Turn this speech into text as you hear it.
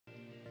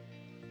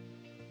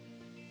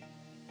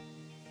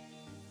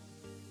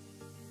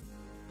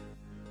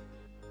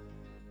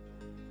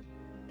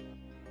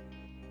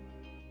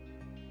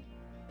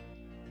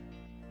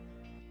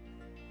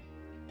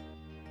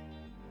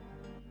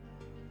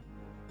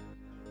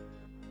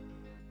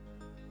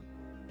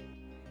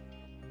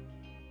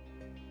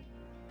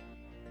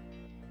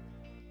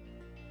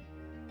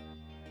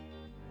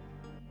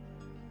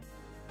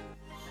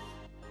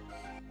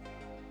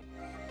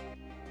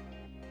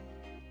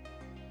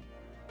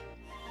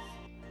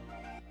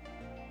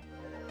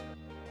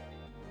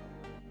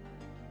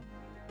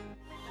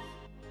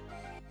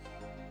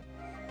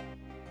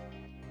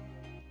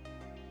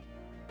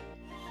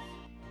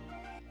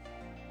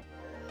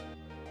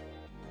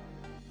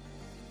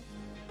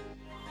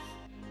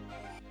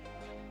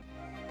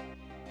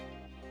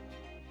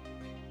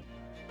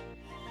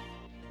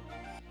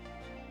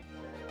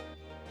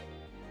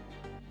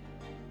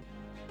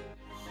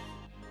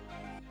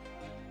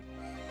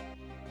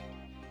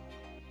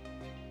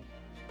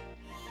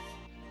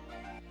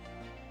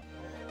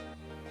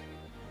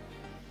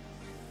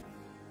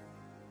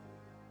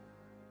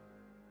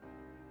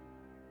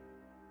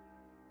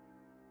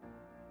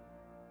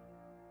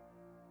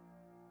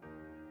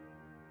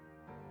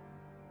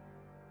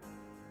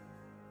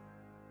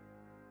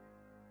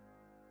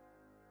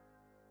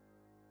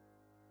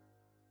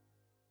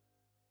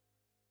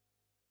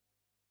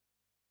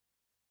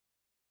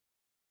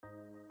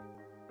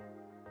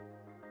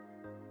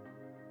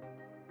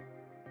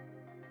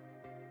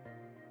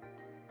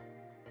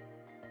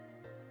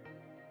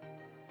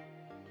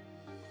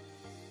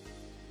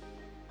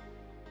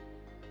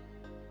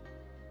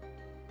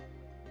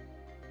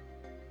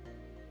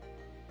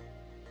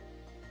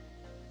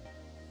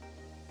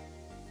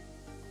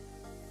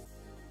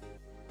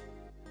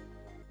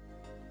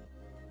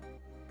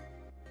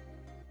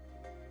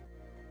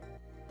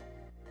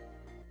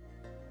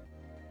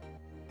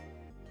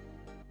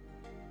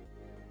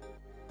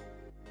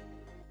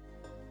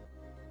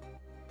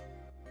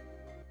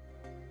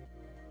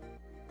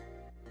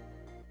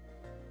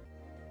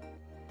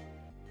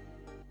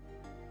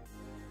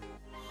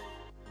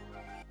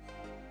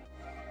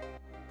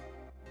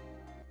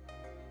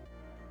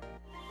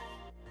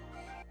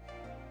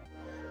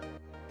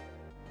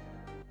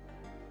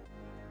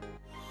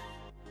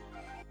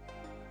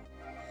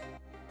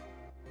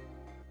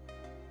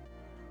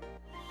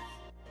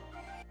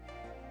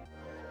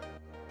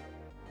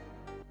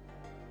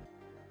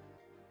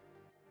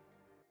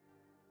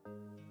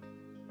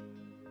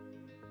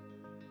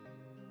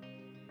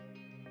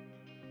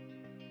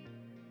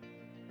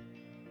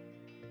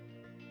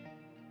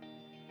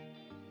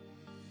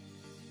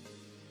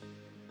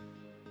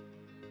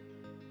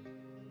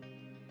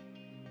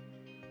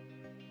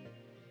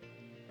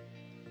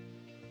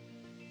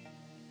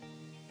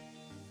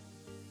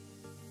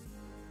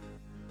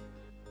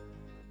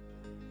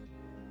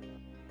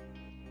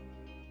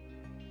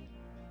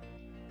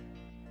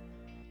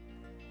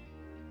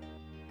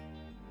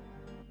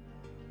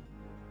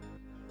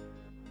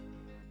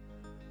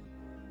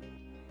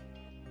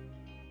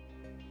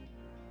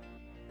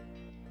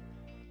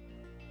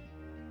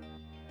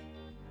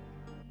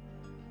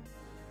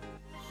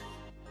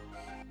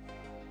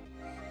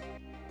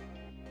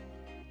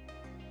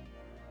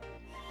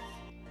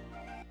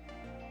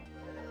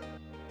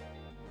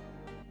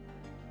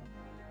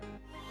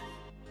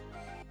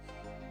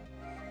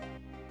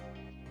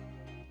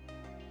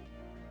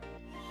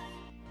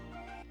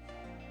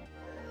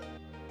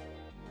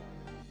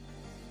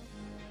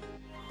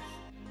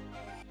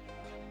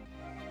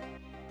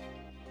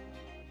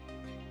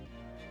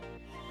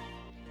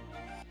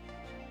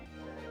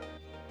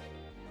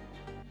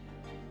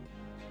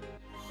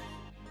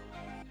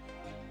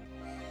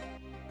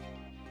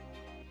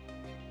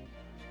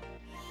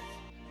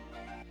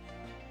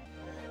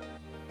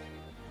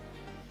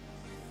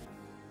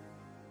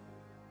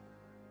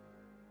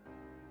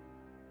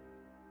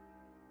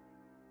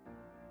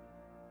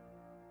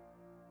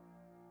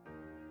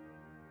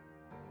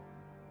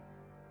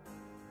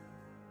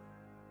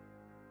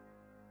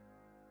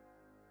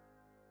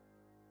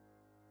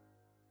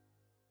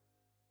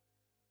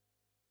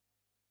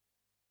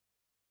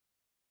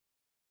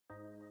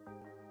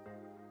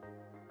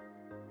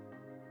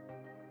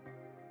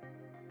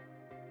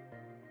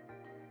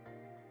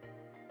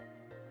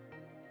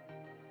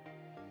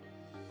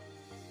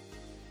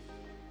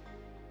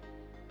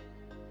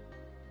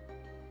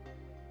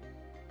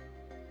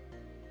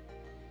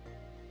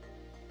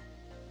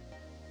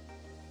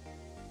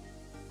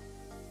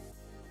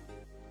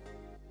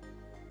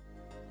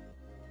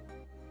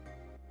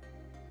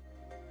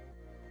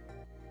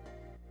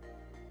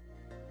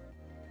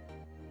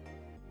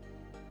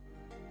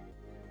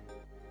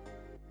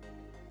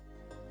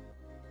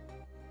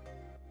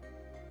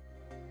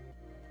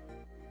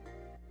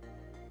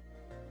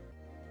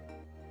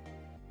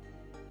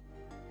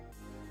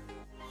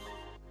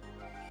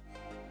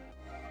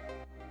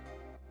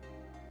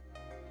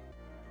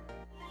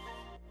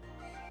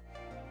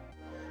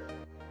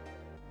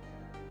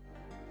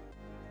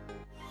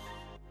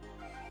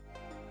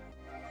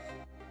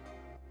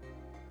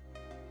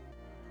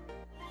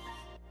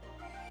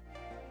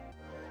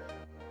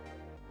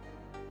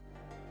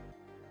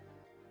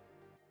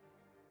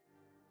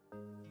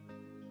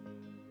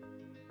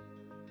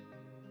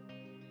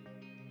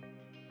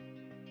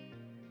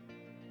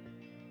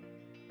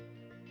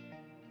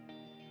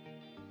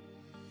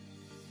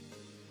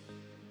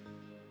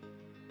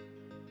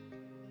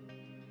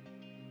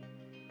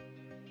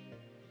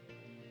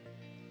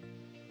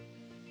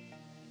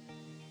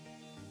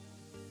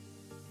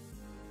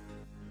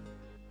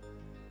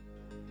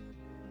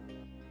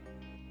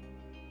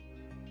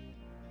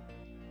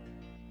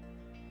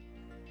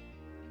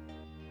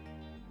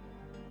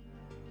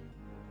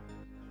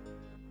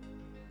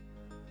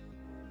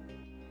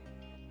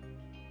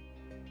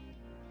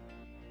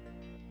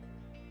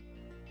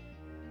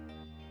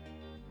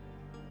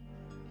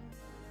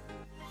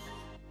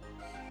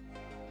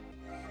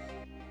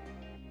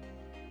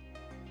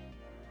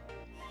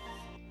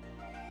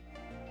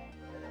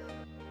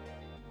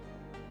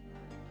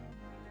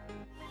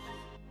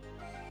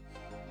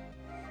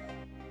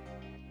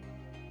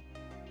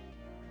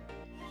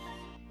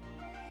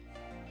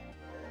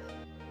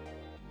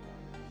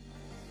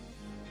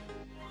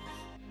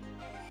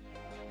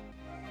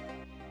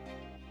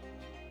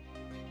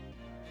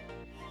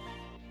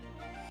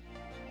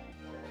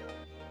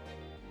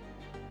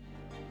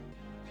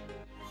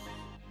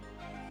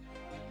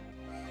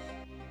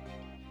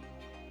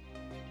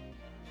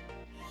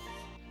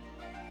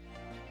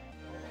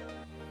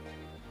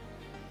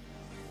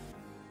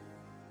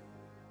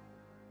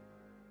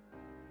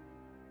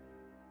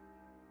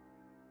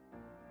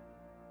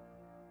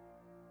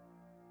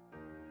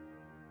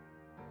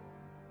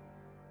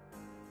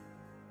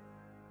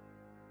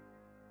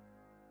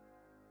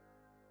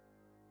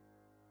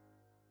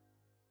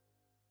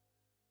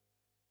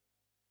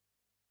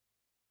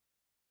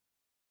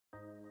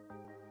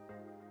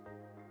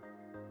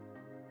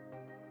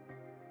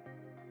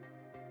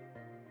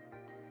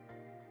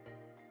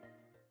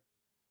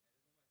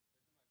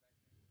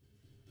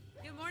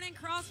morning,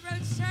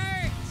 Crossroads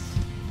Church.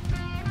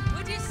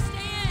 Would you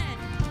stand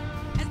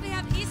as we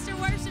have Easter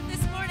worship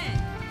this morning?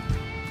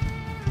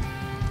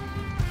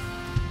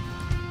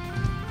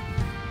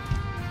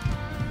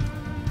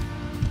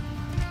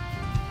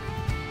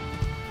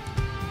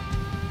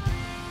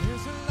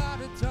 There's a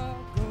lot of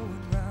talk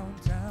going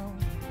round town.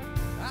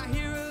 I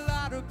hear a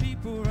lot of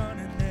people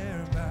running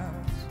their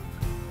mouths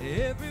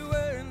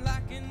everywhere, and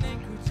like an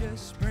anchor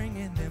just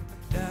bringing them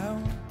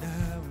down,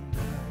 down,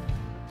 down.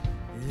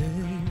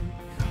 Yeah.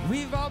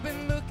 We've all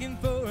been looking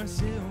for a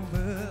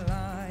silver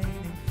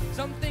lining,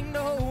 something to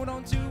hold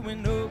on to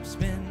when hope's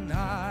been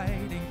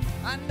hiding.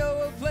 I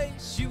know a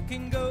place you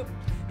can go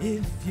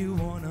if you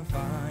wanna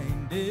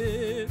find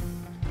it.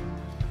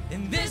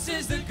 And this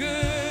is the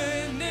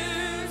good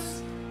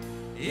news.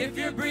 If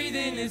you're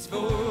breathing, it's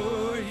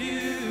for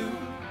you.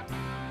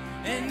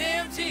 An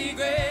empty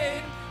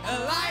grave, a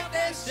life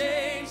that's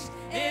changed.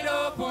 It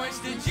all points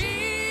to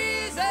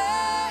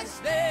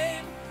Jesus'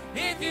 name.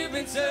 If you've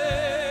been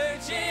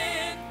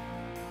searching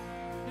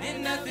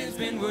and nothing's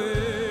been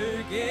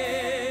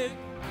working,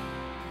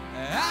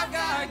 I've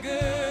got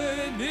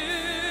good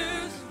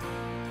news.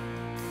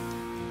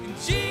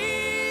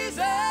 Jesus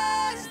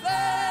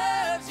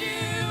loves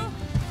you.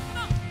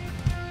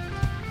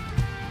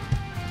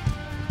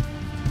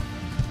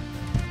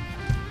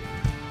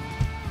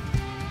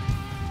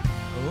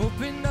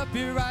 Open up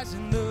your eyes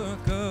and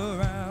look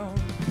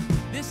around.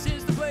 This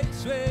is the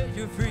place where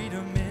your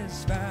freedom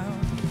is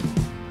found.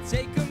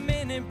 Take a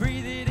minute,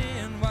 breathe it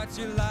in, watch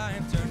your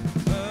life turn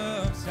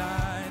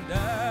upside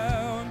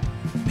down.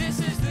 This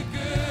is the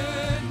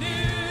good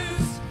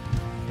news.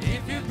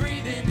 If you're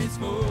breathing, it's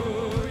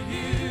for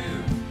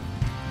you.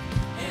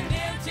 An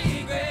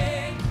empty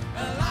grave,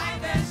 a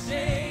life that's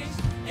changed.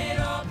 It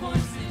all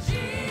points to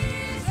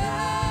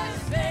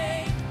Jesus'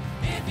 name.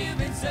 If you've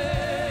been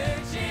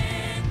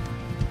searching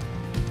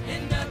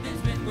and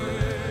nothing's been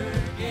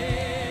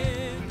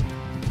working,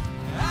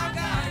 I've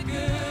got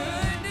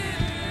good news.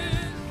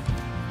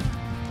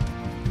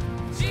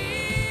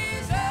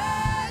 Jesus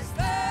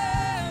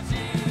loves you.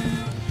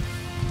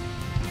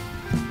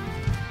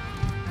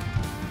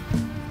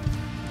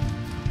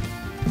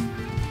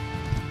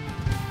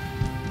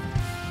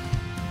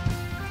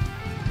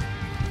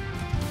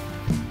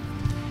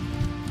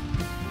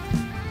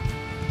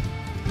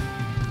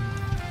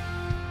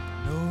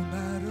 No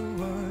matter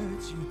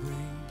what you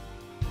bring,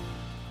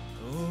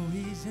 oh,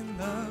 he's in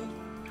love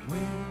with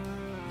you.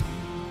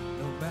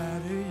 No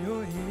matter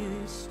your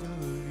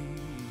history,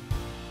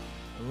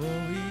 oh,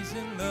 he's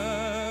in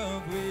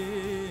love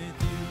with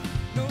you.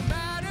 No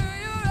matter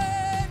your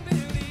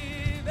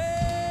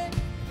unbelieving,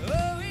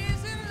 oh,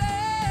 he's in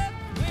love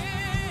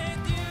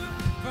with you.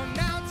 From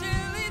now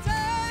till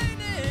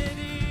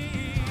eternity,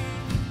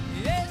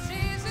 yes,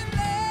 he's in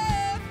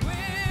love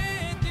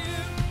with you.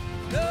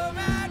 No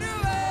matter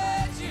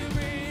what you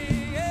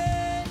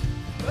bring,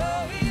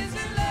 oh, he's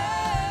in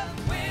love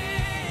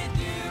with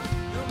you.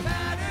 No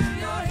matter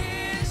your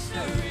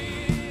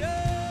history,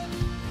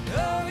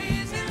 oh,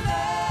 he's in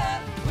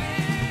love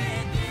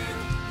with you.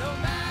 No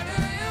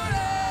matter your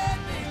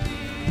unbelief,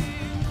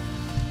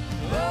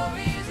 oh,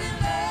 he's in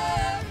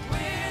love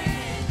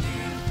with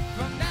you.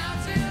 From now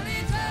till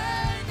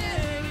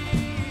eternity,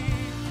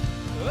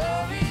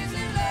 oh, he's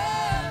in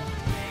love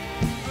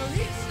with you. Oh,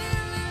 he's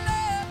still in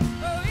love.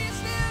 Oh, he's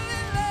still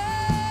in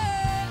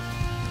love.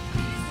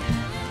 He's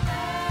still in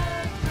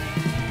love with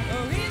you.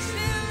 Oh, he's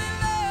still in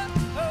love.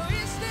 Oh,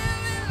 he's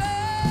still in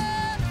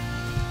love.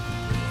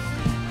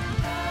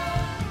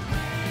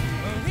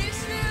 He's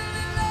still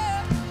in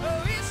love with you. Oh,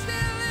 he's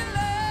still in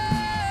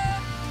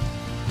love.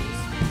 He's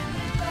still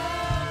in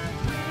love.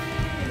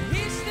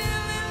 He's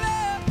still in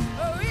love.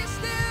 Oh, he's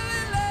still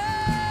in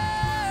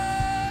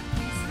love.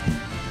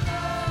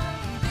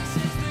 This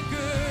is the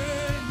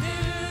good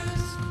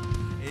news.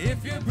 If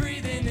you're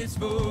breathing, it's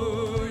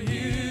for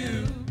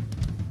you.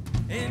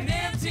 An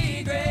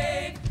empty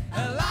grave,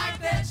 a life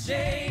that's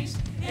changed.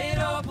 It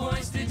all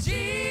points to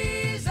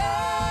Jesus'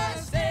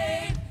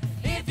 name.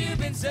 If you've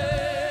been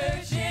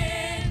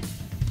searching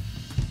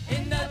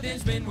and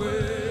nothing's been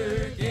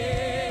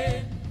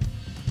working,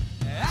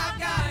 I've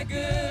got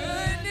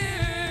good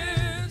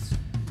news.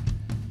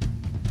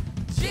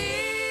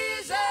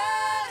 Jesus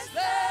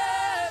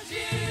loves you.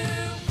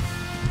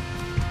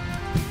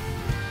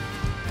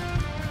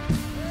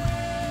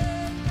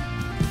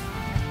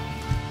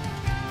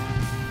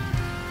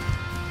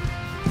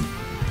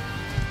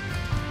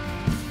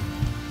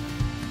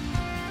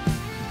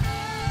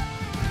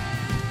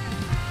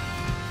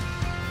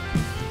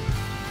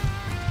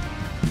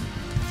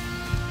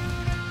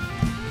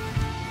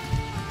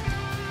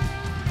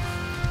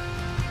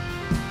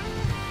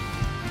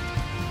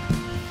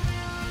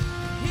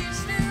 He's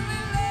still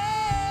in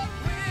love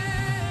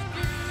with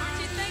you. Aren't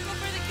you thankful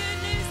for the good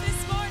news this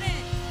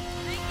morning?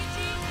 Thank you,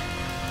 Jesus.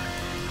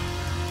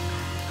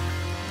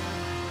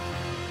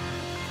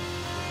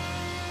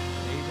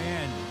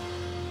 Amen.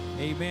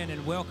 Amen.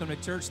 And welcome to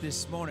church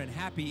this morning.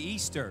 Happy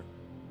Easter.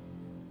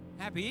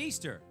 Happy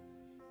Easter.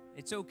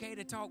 It's okay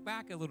to talk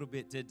back a little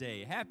bit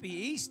today. Happy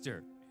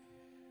Easter.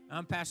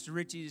 I'm Pastor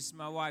Richie. This is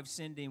my wife,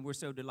 Cindy, and we're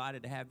so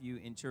delighted to have you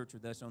in church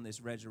with us on this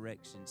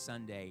Resurrection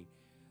Sunday.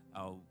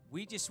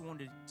 We just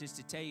wanted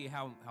to tell you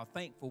how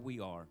thankful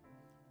we are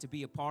to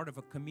be a part of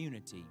a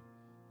community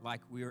like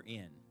we're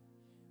in.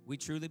 We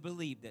truly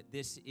believe that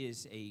this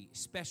is a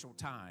special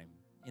time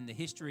in the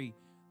history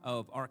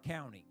of our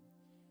county,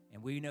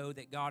 and we know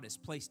that God has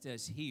placed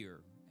us here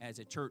as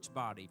a church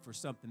body for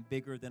something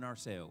bigger than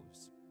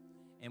ourselves.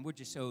 And we're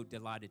just so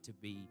delighted to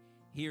be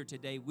here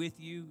today with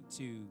you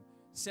to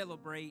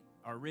celebrate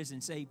our risen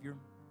Savior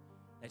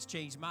that's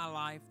changed my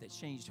life, that's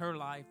changed her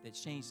life,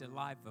 that's changed the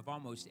life of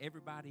almost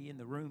everybody in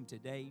the room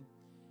today.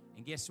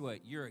 And guess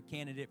what? You're a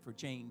candidate for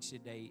change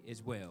today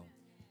as well.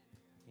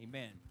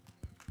 Amen.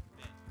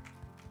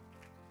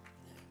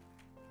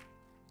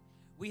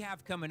 We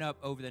have coming up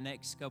over the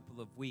next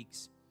couple of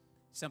weeks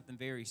something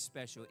very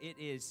special. It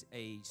is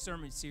a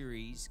sermon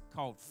series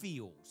called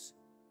Feels,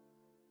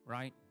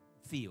 right?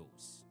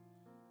 Feels.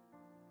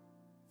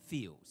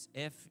 Feels.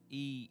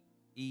 F-E-E-L.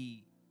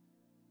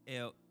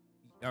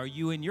 Are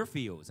you in your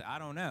feels? I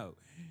don't know.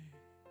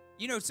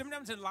 You know,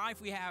 sometimes in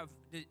life we have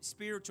the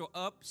spiritual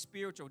ups,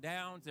 spiritual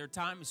downs. There are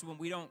times when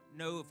we don't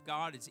know if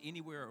God is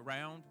anywhere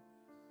around.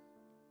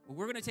 Well,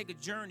 we're going to take a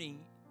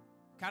journey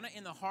kind of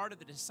in the heart of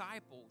the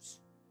disciples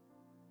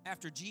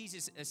after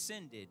Jesus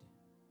ascended.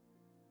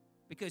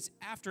 Because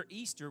after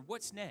Easter,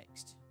 what's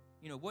next?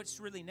 You know, what's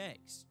really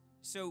next?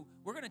 So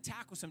we're going to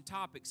tackle some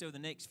topics over the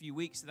next few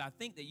weeks that I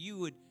think that you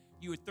would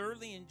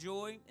thoroughly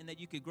enjoy and that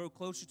you could grow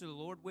closer to the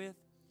Lord with.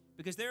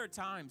 Because there are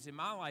times in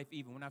my life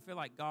even when I feel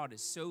like God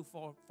is so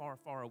far, far,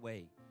 far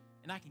away.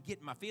 And I can get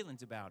in my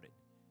feelings about it.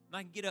 And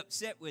I can get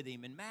upset with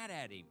him and mad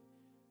at him.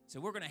 So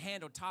we're going to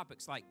handle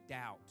topics like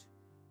doubt.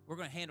 We're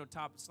going to handle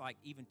topics like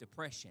even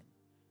depression.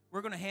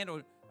 We're going to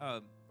handle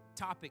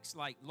topics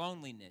like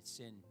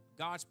loneliness and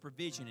God's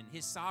provision and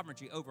his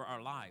sovereignty over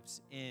our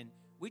lives. And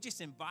we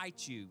just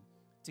invite you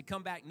to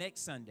come back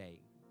next Sunday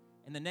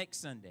and the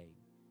next Sunday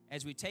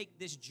as we take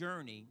this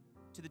journey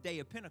to the day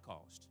of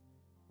Pentecost,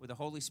 where the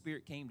Holy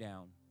Spirit came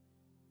down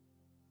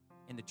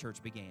and the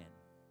church began.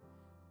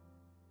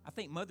 I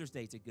think Mother's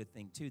Day is a good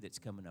thing, too, that's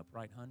coming up,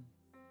 right, hon?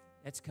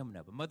 That's coming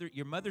up.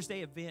 Your Mother's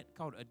Day event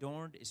called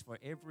Adorned is for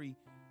every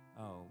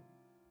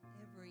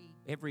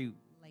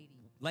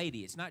lady.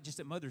 It's not just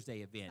a Mother's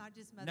Day event. It's not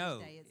just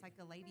Mother's Day. It's like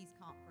a ladies'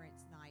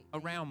 conference night.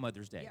 Around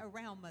Mother's Day. Yeah,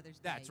 around Mother's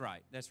Day. That's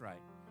right. That's right.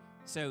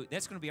 So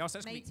that's going to be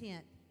awesome. May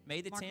 10th.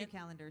 May the 10th. Mark your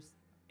calendars.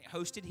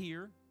 Hosted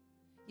here.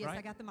 Yes, right?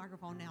 I got the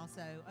microphone now,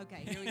 so,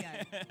 okay, here we go.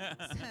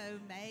 So,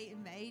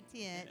 May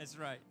 10th. That's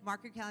right. Mark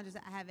your calendars.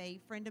 I have a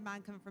friend of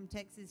mine coming from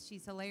Texas.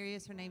 She's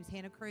hilarious. Her name's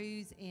Hannah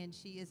Cruz, and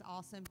she is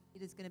awesome.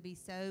 It is going to be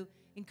so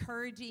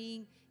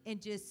encouraging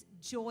and just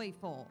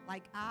joyful.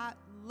 Like, I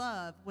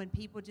love when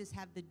people just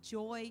have the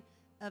joy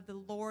of the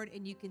Lord,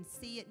 and you can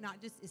see it.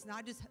 It's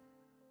not just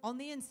on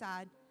the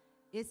inside.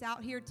 It's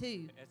out here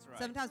too. That's right.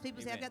 Sometimes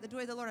people say, Amen. I've got the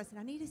joy of the Lord. I said,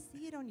 I need to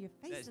see it on your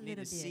face a little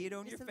bit. See it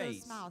on just your a little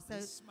face. smile.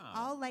 So smile.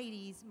 all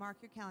ladies, mark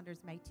your calendars,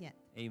 May 10th.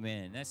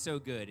 Amen. That's so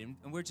good. And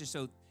we're just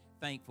so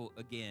thankful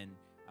again.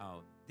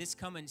 This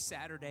coming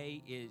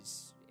Saturday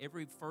is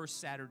every first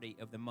Saturday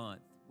of the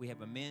month. We have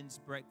a men's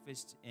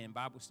breakfast and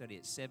Bible study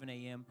at 7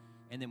 a.m.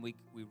 And then we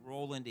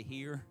roll into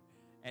here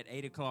at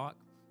 8 o'clock.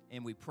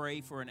 And we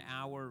pray for an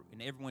hour.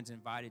 And everyone's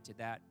invited to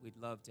that. We'd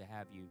love to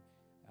have you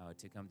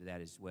to come to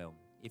that as well.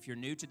 If you're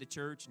new to the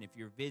church and if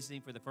you're visiting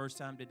for the first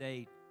time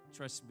today,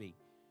 trust me,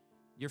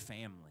 you're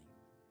family.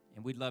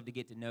 And we'd love to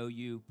get to know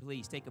you.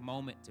 Please take a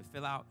moment to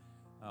fill out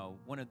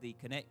one of the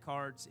Connect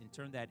cards and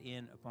turn that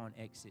in upon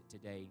exit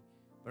today.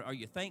 But are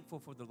you thankful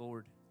for the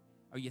Lord?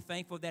 Are you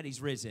thankful that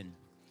he's risen?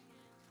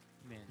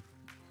 Amen.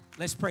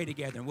 Let's pray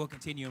together and we'll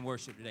continue in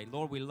worship today.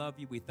 Lord, we love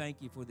you. We thank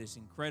you for this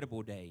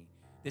incredible day,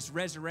 this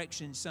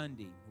Resurrection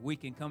Sunday. We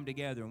can come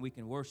together and we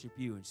can worship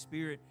you in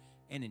spirit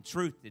and in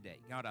truth today.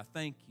 God, I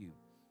thank you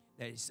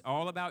that it's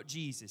all about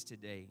Jesus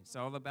today. It's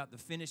all about the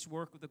finished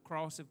work of the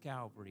cross of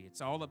Calvary. It's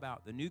all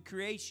about the new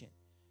creation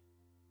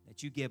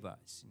that you give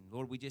us. And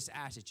Lord, we just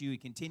ask that you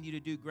would continue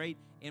to do great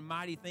and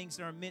mighty things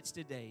in our midst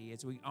today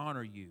as we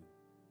honor you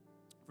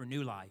for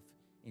new life.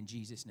 In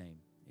Jesus' name,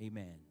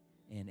 amen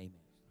and amen.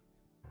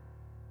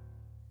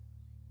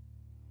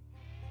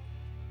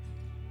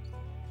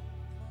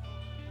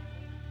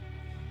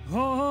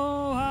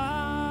 Oh,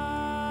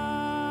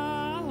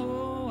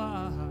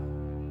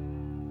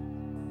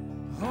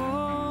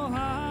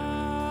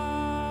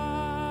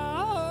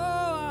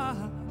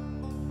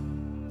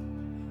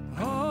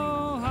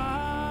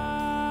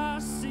 I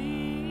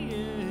see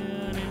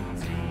an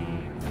empty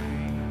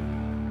grave.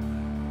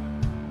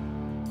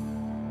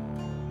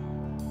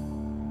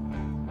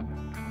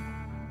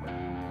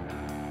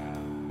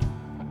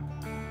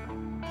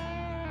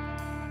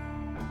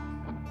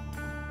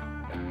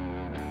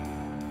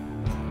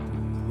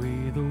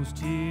 Those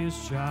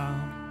tears, child,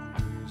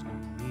 there's no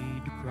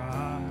need to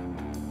cry.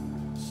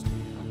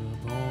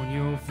 Stand up on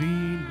your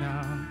feet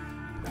now,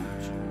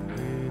 let your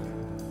head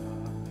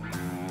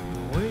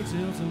high. Wait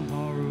till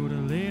tomorrow to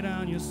lay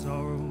down your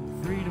sorrow.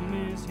 Freedom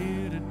is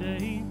here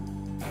today.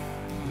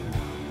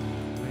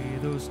 Away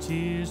those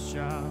tears,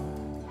 child.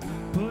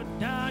 Put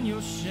down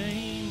your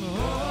shame.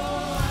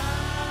 Oh,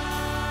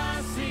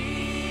 I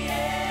see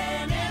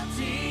an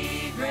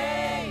empty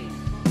grave.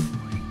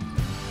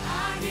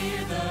 I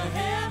hear the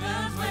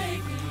heavens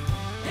waking,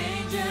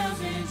 angels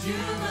in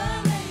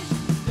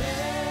jubilation.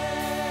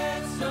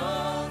 Dead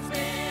souls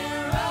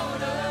been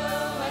rolled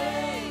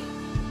away.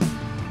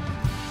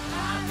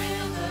 I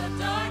feel the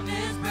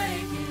darkness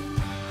breaking.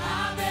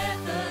 I bet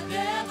the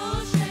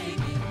devil's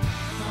shaking.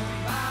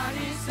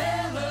 Somebody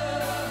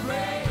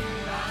celebrate.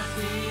 I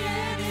see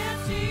an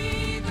empty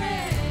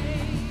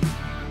grave.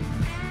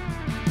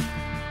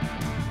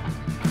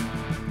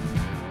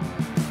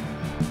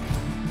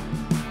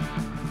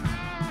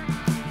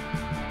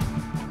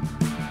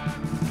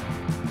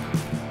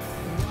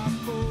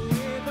 Wipe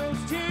away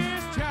those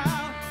tears,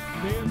 child.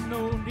 There's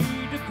no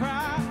need to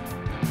cry.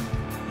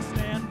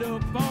 Stand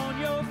up on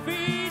your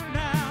feet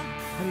now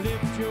and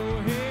lift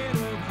your head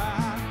up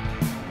high.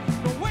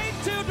 Don't wait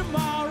till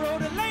tomorrow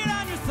to lay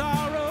down your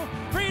sorrow.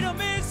 Freedom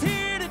is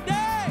here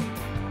today.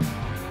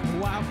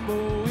 Wipe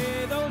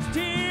away those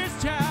tears,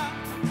 child.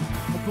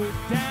 Put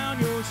down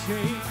your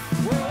shame.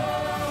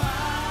 Whoa,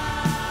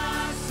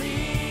 I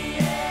see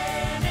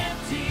an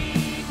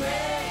empty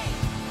grave.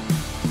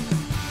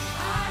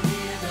 I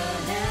hear the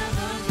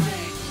heavens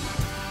waking,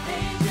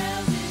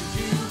 angels in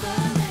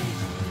jubilation.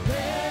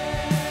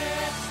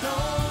 Dead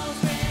souls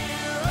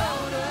been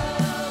rolled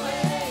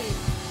away.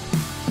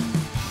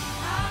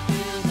 I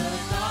feel the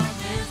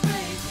darkness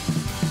breaking.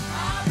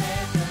 I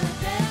bet the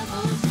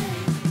devil's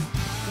shaking.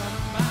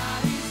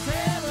 Somebody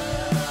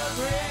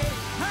celebrate.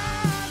 I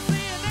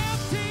see an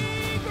empty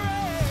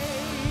grave.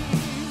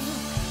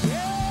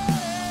 Yeah.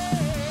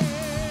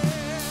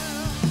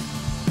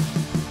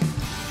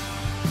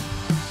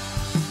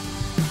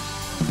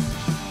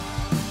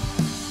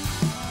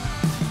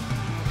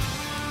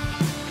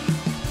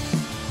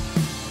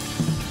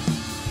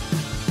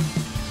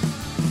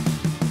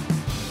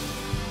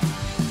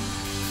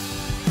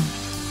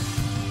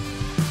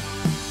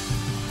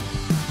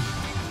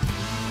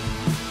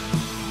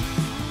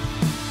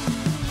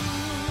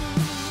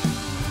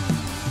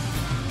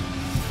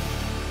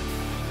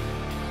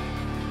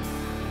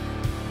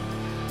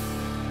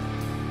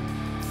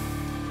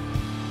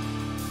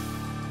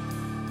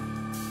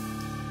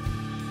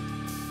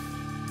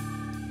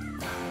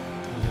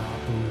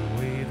 Wipe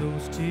away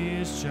those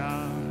tears,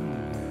 child.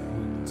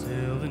 Wouldn't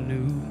tell the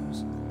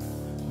news.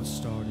 What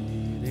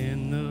started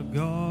in the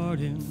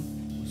garden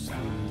was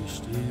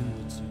finished in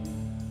the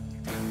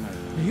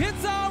tomb.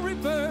 It's all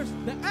reversed,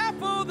 the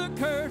apple, the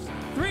curse,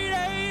 3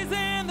 days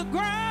in the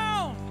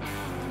ground.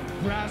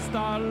 Christ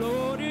our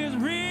Lord is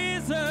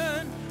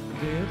risen,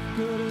 death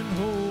couldn't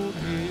hold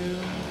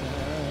him down.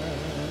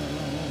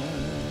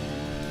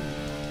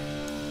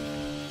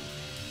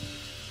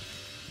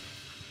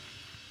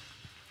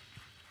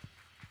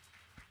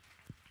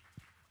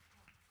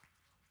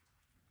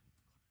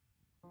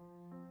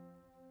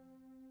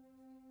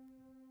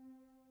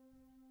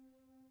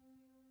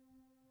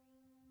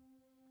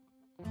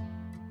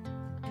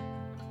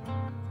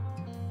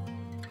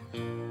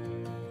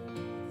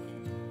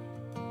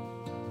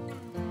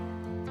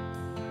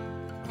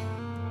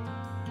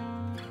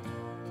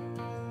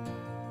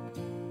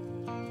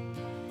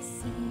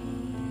 See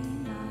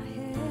my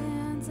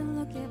hands and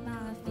look at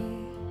my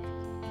feet.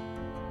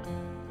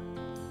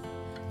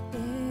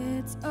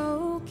 It's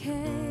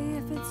okay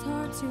if it's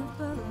hard to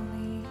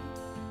believe.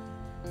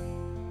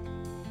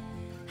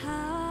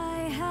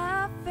 I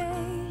have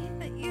faith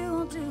that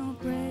you'll do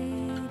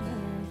greater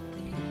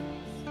things.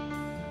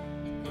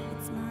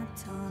 It's my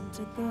time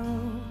to go,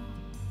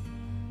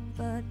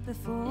 but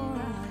before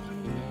I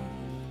leave,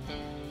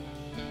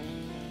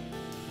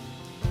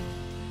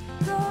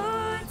 go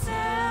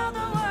tell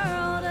the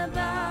world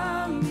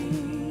about me.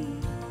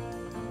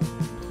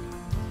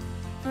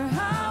 For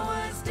I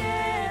was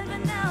dead,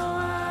 but now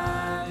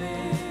I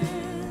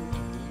live.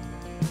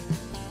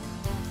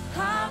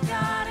 I've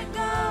gotta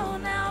go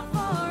now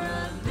for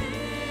a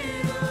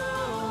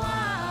little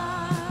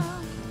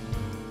while.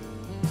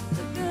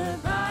 But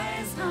goodbye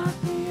is not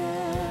the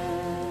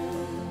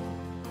end.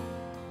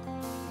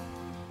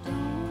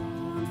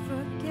 Don't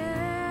forget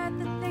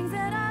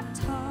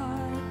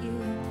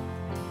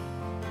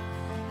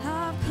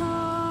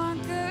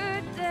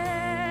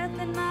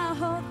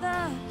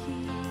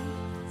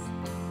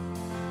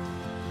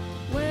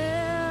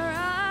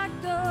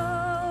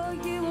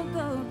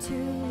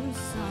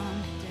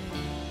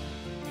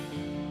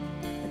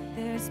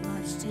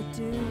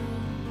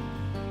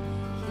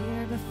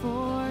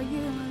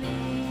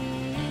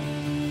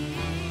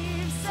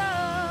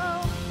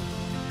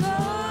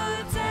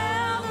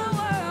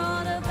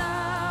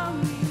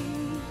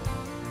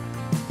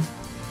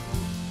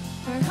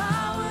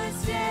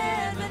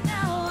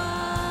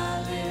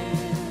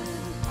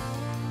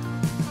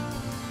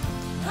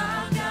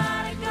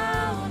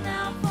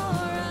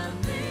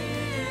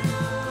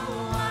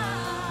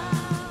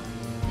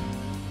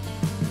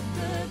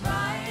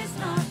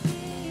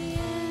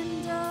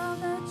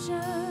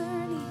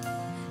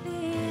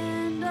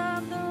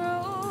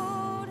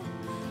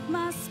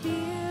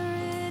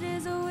Spirit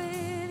is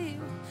with you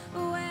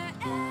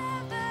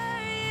wherever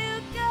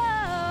you go.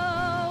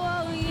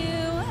 Oh,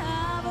 you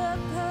have a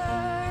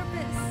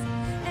purpose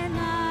and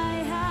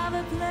I have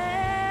a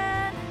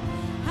plan.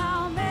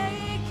 I'll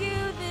make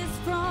you this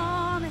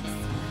promise,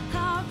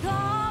 I'll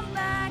come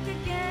back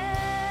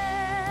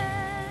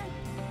again.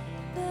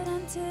 But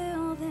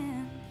until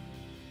then,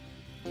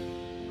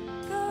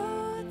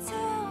 go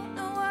tell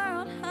the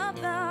world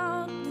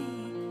about me.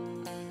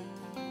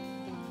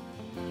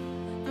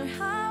 For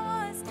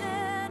I was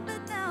dead,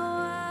 but now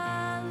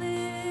I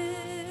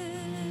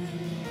live.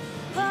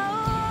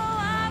 Oh,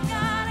 I've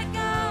gotta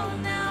go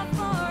now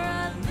for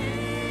a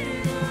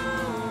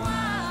little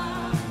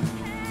while.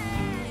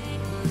 Hey,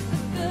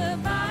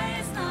 goodbye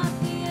is not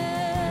the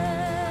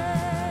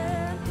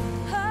end.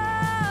 Oh,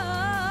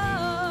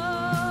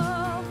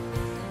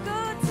 go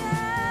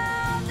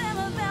tell them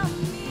about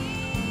me.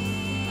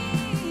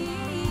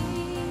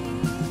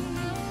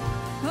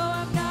 Oh,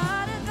 I've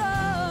gotta go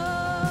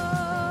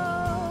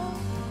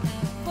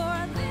for a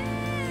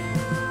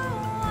little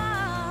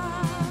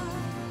while.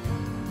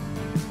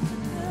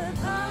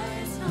 Goodbye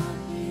is not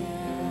the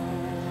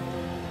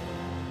end.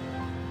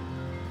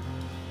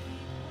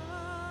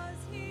 Because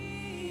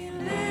he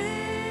lives,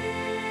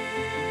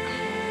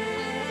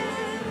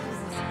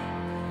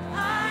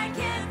 I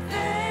can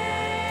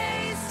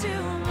face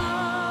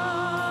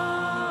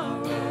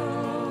tomorrow.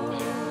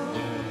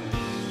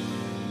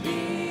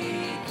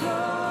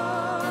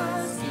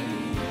 Because he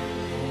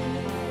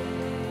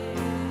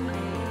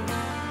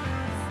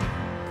lives,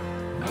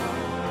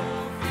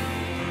 all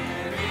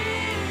fear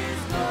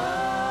is gone.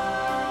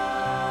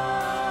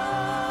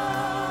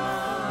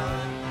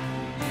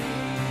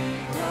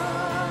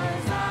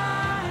 Because I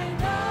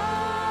know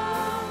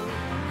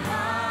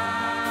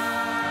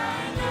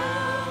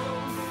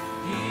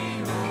he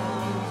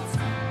holds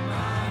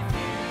my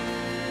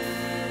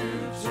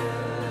future.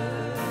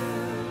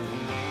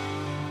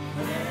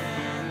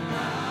 And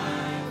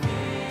life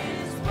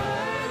is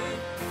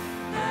worth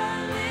the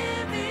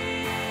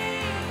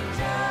living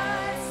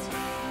just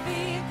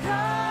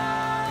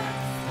because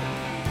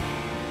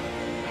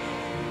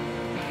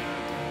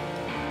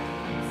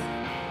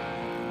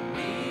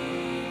he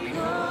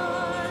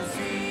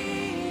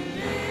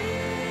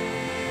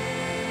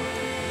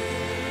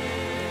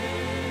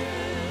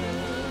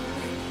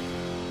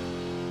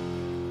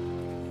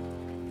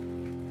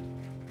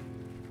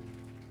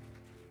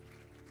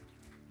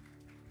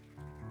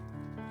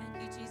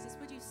Thank you, Jesus.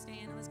 Would you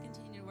stand and let's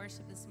continue to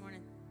worship this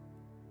morning?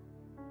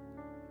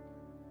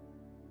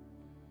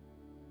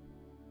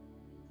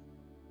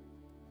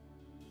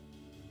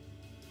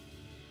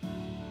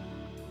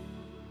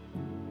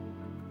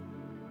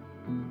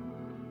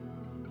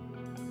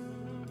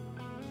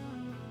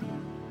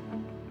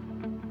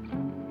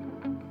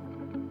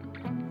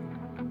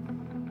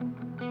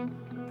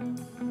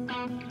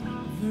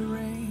 The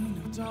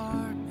reign of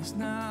darkness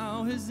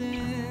now has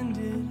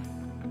ended.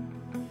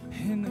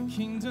 In the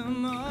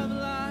kingdom of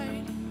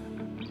light,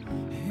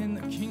 in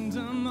the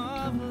kingdom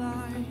of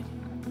light,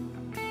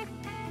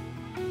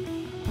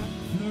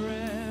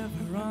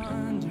 forever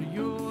under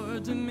your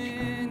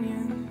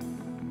dominion.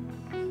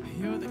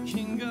 You're the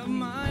king of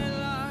my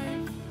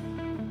life,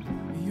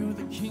 you're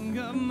the king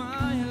of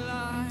my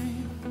life.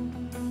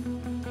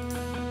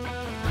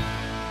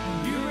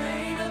 You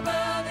reign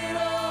above it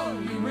all,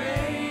 you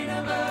reign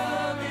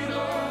above it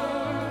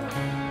all.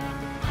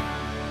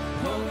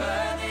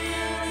 Over the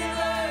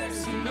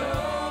universe and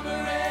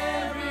over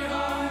every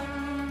heart,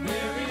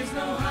 there is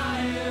no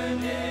higher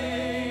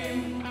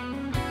name.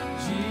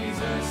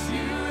 Jesus,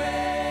 you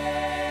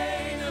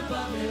reign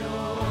above it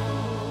all.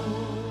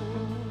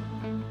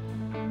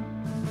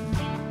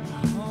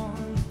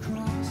 On the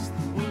cross,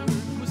 the work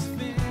was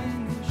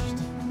finished.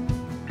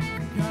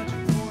 God, you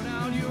poured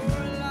out your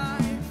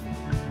life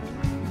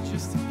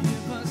just to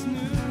give us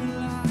new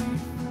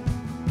life.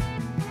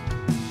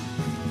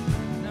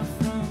 Now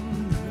from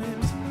the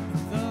lips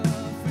of the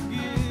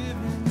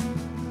forgiven,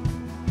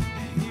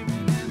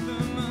 even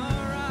anthem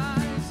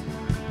arise.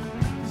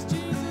 'Cause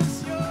Jesus,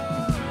 you're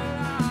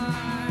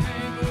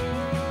alive. Oh,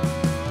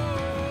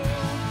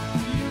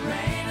 you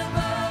reign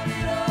above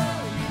it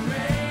all. You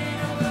reign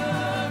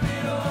above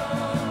it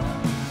all.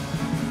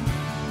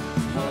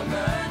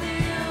 Over the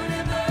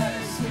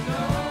universe and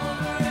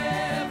over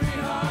every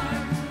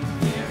heart,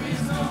 there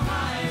is no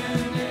higher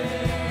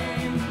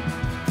name.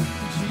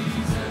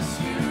 Jesus,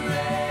 you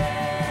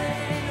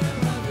reign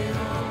above it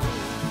all.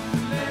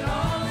 Let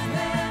all in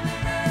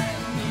heaven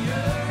and the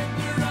earth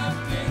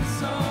erupt in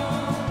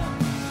song.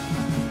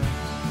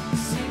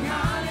 Sing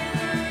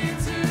hallelujah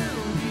to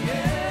the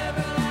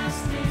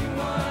everlasting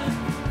one.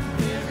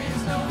 There is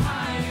no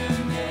higher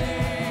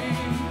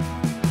name.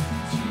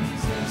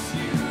 Jesus,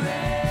 you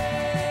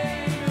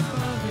reign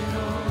above it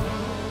all.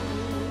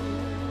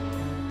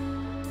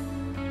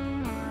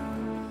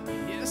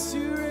 Yes,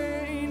 you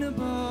reign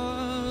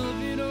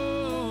above it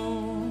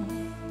all.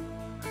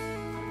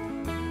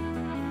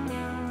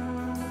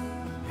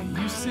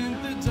 You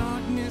sent the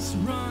darkness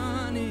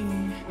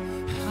running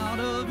out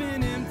of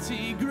an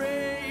empty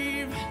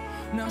grave.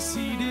 now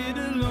seated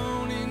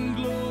alone in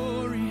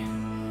glory,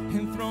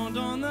 enthroned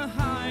on the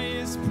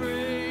highest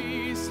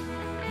praise.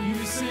 You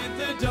sent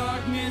the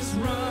darkness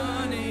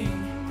running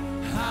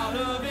out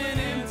of an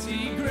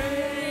empty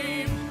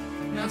grave,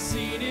 now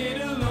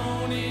seated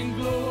alone in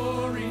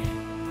glory,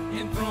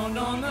 enthroned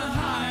on the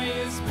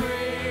highest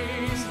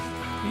praise.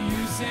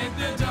 You sent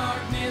the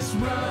darkness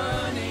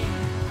running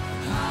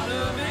out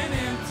of an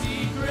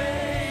empty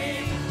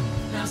grave,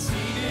 now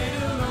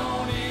seated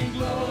alone in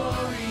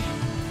glory,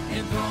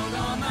 enthroned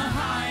on the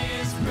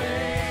highest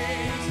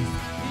praise.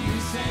 You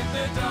sent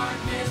the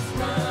darkness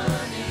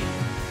running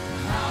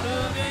out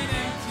of an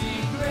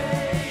empty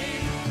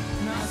grave,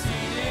 now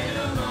seated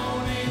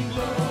alone in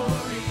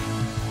glory,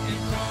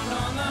 enthroned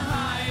on the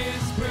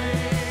highest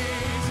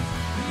praise.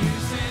 You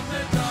sent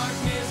the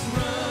darkness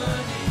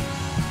running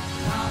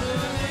out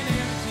of an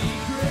empty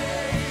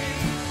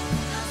grave,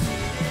 now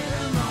seated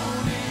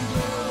alone in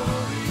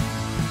glory,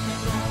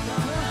 enthroned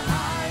on the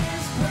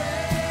highest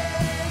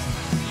praise.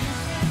 You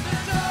sent the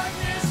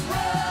darkness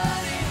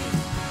running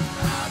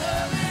out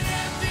of an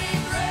empty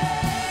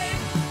grave,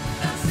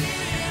 now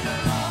seated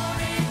alone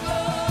in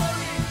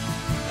glory,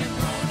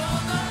 enthroned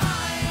on the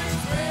highest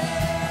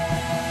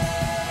praise.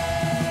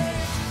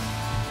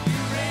 You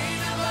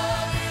reign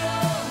above it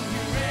all,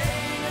 you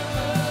reign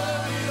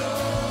above it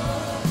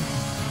all.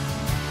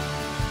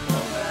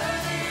 Over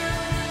the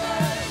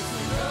universe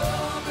and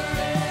over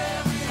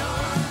every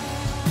heart,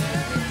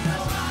 there is no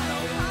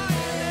higher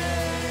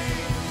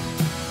name.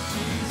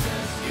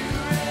 Jesus, you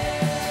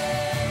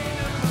reign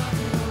above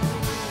it all.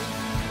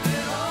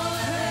 Let all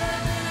the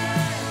heaven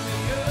and the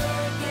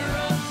earth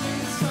erupt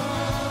in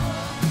song.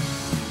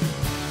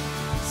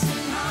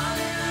 Sing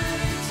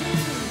hallelujah to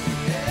the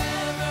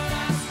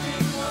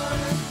everlasting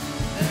one.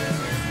 There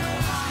is no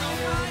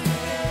higher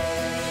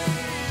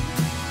name.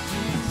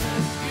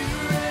 Jesus, you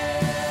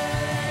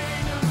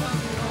reign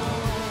above it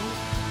all.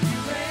 You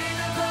reign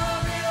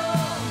above it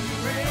all. You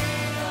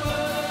reign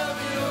above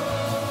it all.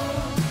 You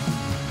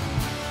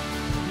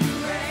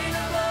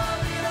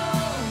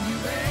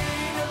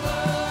reign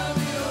above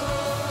it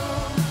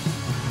all.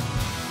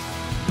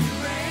 You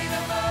reign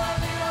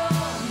above it all. You reign above it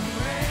all. You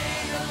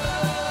reign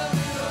above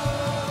it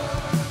all.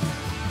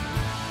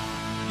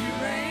 You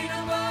reign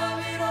above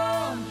it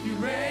all. You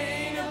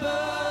reign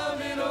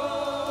above it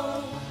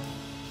all.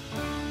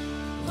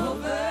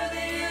 Over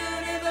the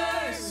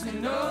universe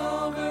and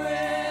over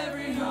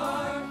every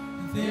heart,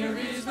 there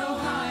is no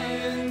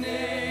higher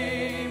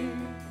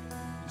name.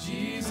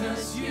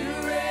 Jesus, you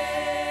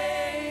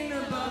reign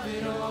above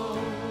it all.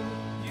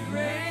 You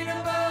reign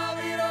above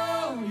it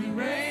all. You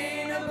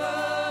reign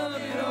above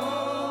it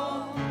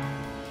all.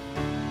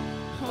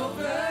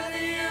 Over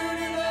the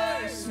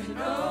universe and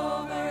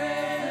over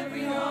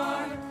every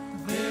heart,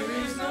 there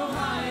is no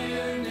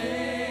higher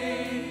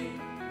name.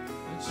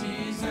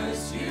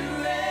 Jesus, you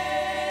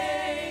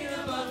reign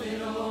above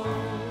it all.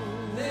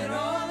 Let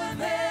all of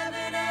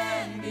heaven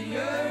and the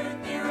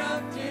earth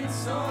erupt in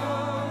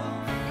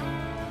song.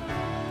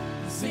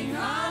 Sing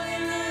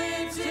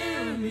hallelujah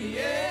to the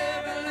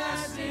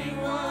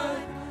everlasting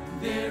one.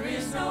 There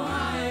is no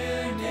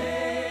higher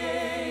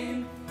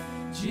name.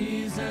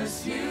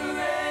 Jesus, you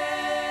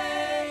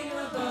reign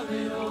above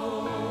it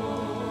all.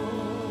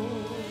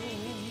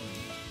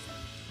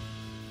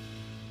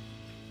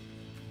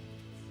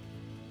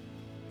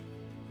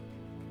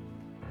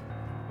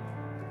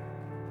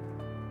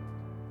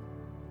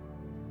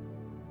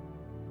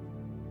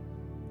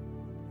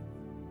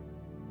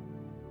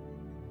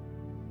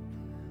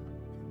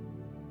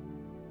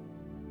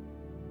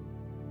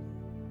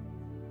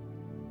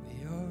 We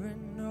are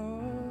an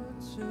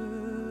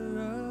altar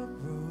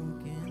of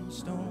broken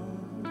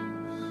stones,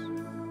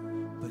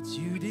 but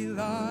you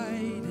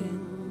delight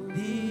in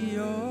the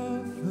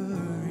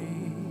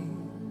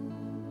offering.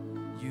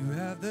 You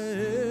have the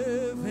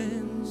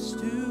heavens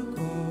to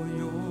call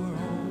your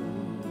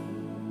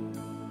own,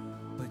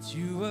 but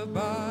you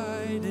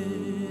abide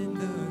in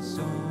the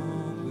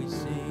song we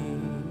sing.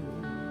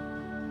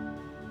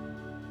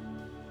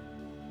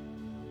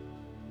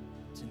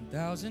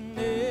 10,000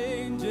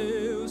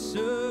 angels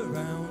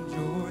surround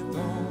your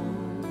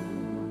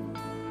throne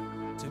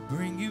to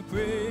bring you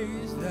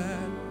praise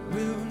that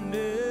will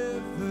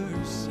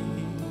never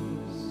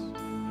cease.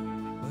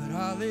 But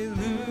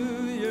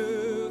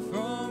hallelujah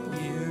from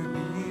here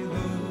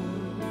below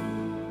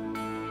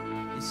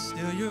is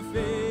still your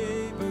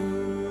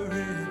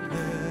favorite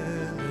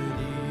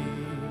melody.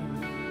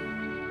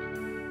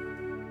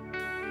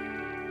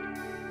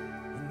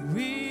 And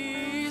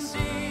we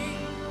sing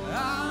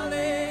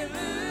hallelujah,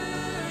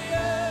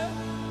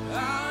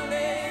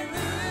 hallelujah,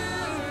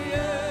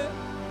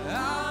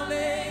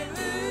 hallelujah.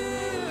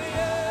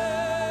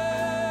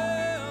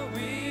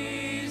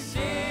 We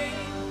sing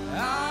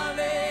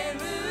hallelujah,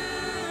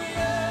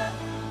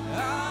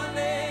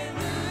 hallelujah,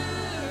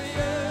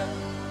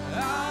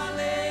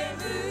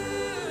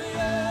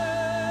 hallelujah.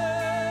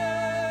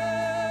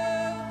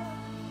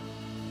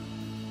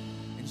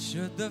 And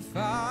should the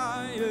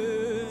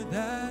fire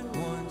that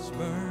once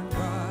burned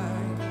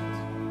bright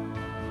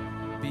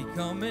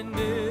become an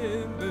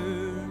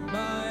ember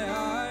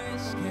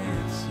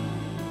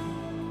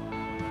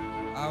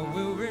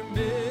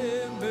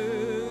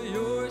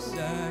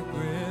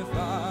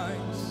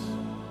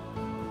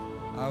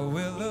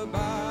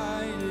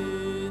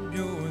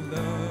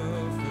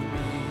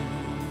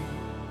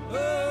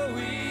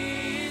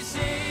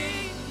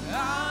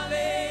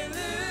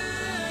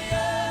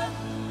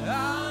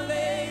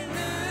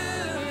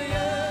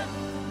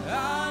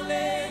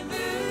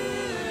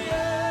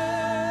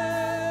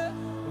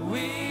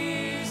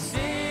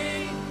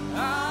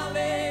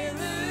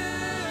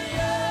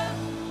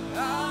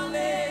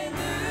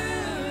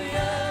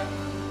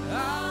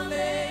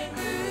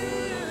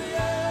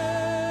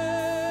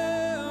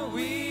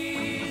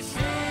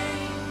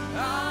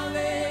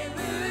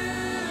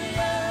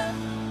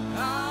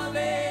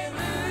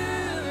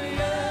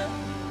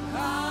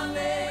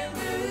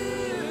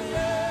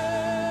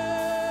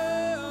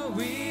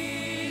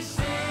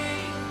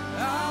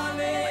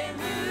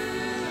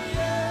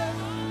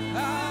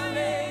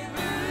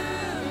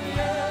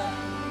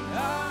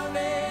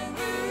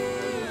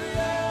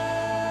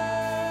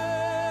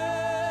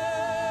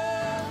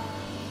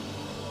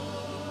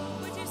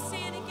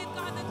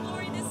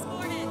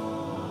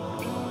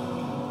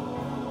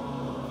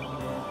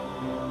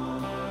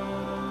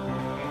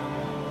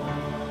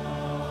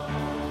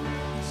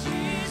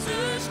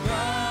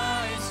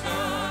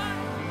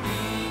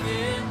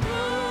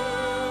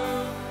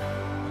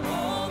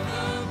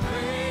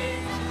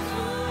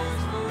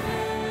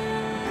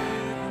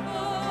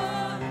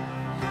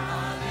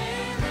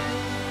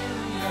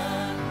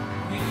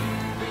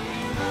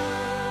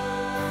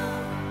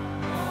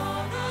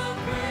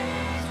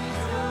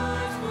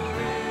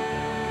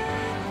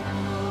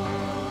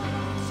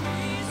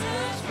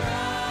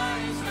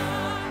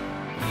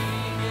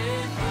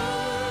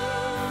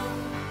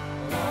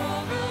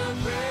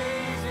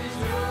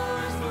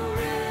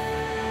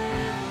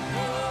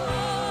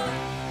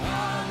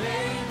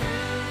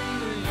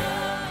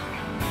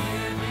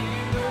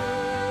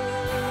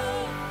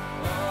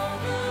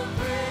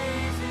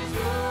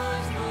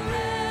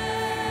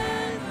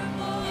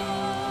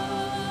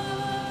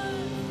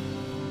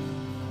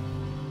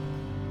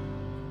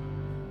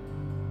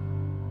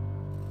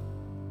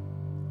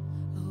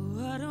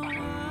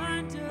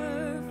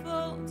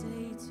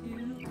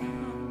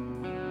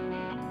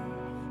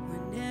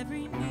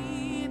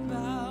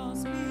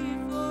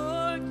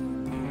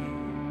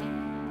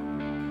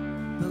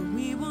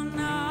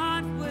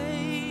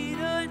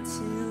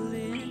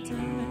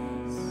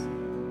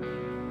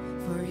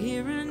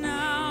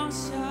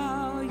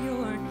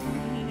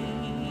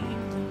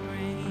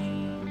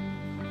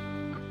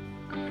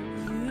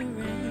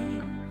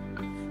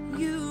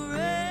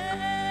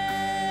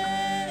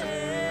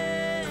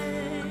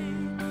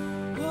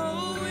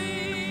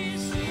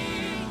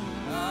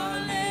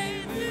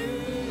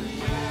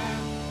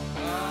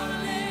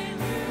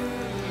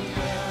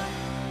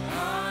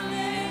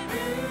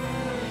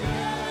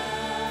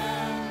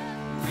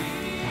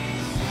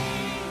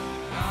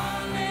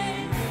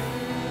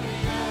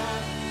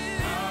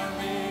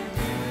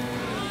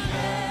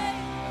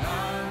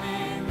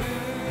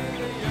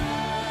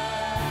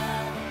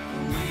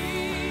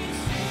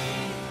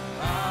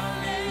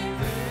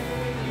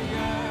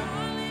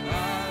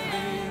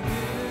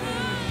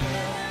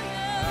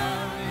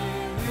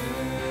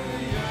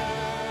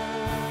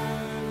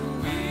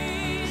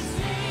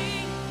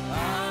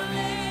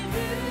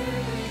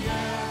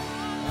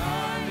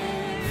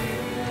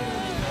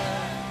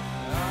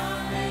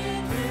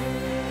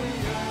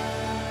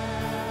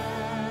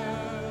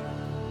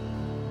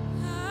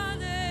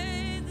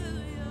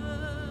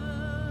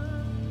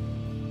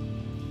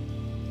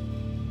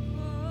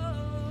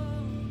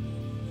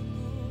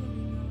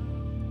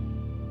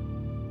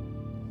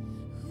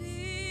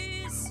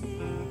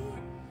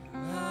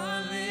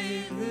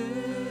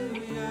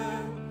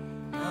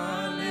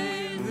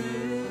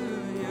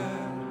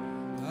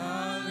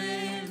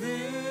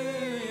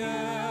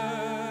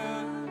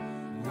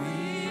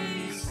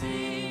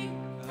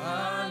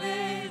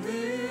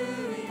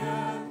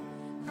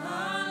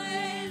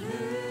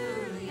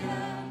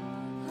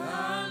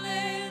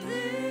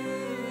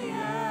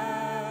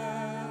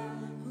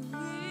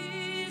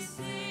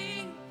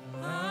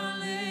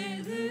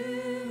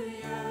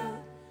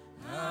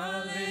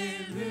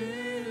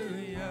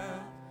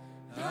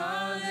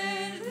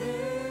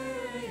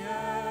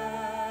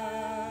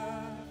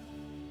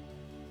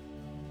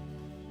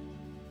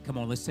Come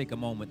on, let's take a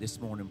moment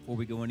this morning before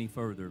we go any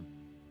further.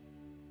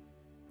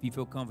 If you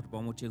feel comfortable,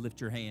 I want you to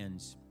lift your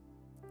hands.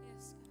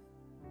 Yes,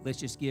 God. Let's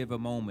just give a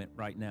moment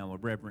right now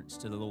of reverence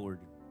to the Lord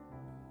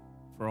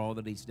for all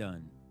that He's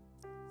done.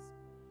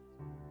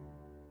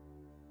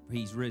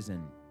 He's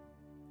risen.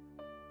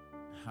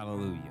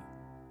 Hallelujah.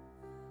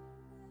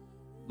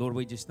 Lord,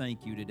 we just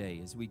thank you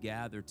today as we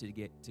gather to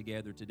get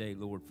together today,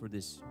 Lord, for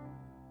this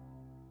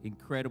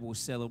incredible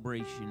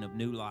celebration of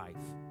new life.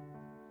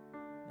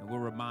 And we're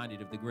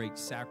reminded of the great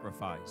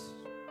sacrifice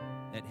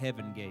that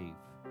heaven gave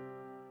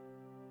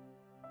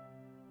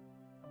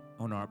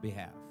on our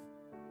behalf.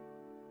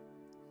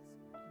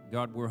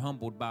 God, we're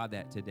humbled by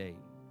that today.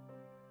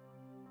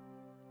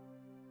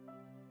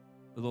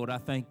 But Lord, I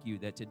thank you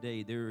that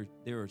today there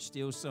are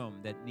still some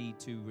that need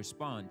to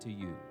respond to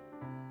you.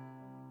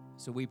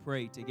 So we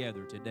pray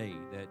together today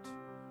that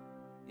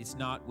it's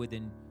not with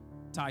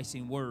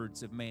enticing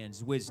words of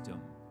man's wisdom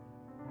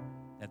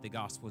that the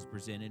gospel is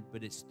presented,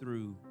 but it's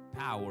through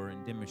power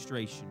and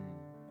demonstration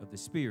of the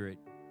Spirit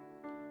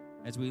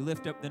as we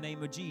lift up the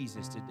name of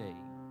Jesus today,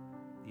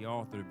 the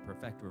author and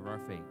perfecter of our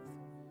faith.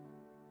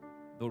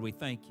 Lord, we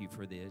thank you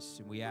for this,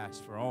 and we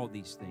ask for all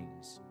these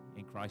things.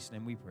 In Christ's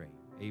name we pray.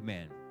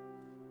 Amen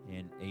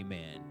and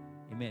amen.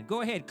 Amen.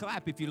 Go ahead,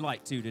 clap if you'd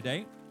like to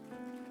today.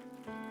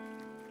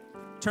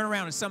 Turn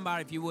around to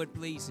somebody, if you would,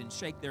 please, and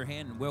shake their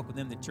hand and welcome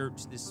them to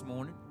church this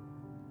morning.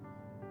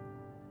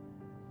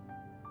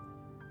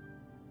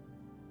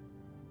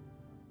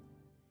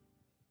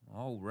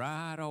 All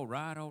right, all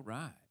right, all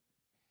right.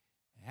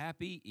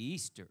 Happy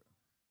Easter.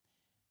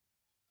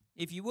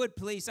 If you would,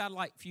 please, I'd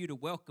like for you to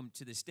welcome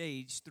to the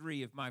stage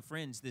 3 of my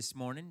friends this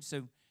morning.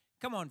 So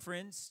come on,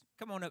 friends.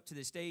 Come on up to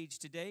the stage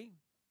today.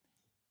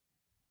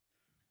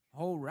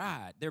 All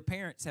right. Their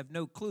parents have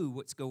no clue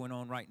what's going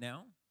on right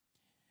now.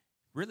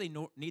 Really,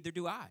 neither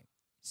do I.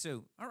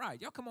 So, all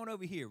right, y'all come on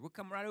over here. We'll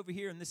come right over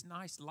here in this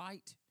nice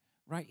light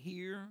right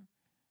here.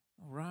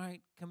 All right,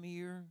 come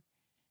here.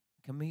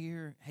 Come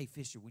here. Hey,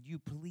 Fisher, would you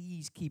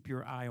please keep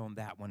your eye on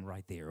that one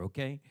right there,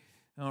 okay?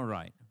 All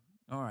right.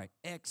 All right,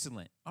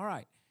 excellent. All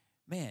right.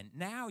 Man,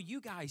 now you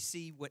guys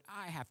see what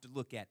I have to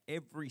look at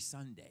every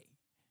Sunday.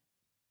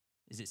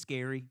 Is it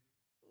scary?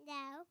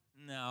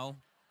 No.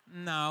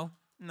 No,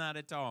 not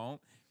at all.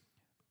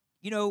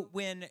 You know,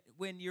 when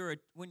you're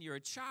a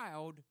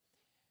child,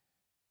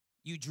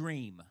 you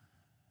dream.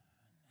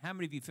 How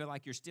many of you feel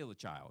like you're still a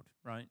child,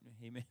 right?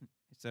 Amen.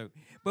 So,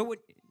 but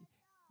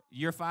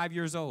you're 5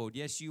 years old.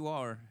 Yes, you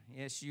are.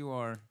 Yes, you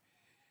are.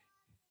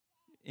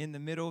 In the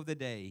middle of the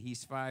day,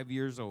 he's 5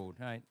 years old.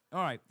 Right?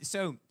 All right.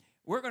 So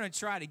we're going to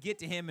try to get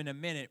to him in a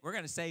minute. We're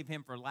going to save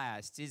him for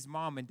last. His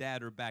mom and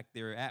dad are back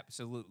there,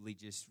 absolutely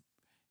just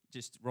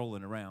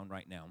rolling around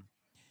right now.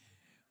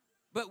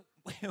 But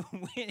when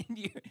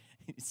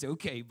it's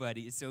okay,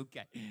 buddy. It's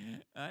okay.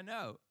 I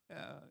know.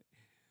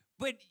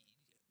 But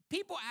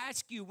people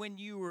ask you when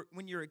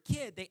you're a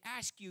kid, they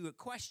ask you a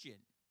question.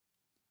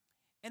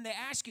 And they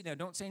ask you, now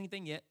don't say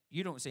anything yet.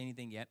 You don't say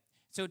anything yet.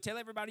 So tell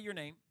everybody your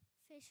name.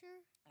 Fisher.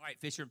 All right,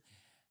 Fisher.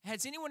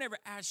 Has anyone ever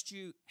asked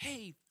you,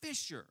 hey,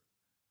 Fisher,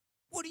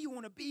 what do you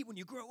want to be when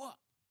you grow up?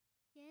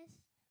 Yes.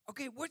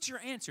 Okay, what's your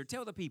answer?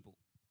 Tell the people.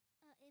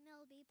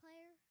 MLB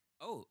player.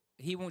 Oh,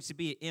 he wants to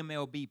be an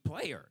MLB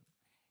player.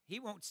 He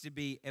wants to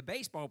be a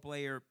baseball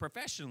player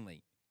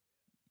professionally.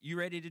 You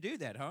ready to do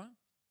that, huh?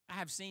 I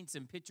have seen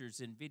some pictures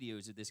and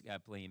videos of this guy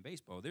playing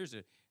baseball. There's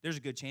a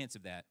good chance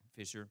of that,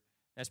 Fisher.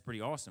 That's pretty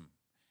awesome.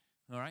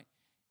 All right.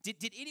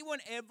 Did anyone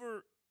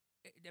ever,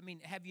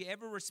 have you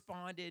ever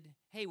responded,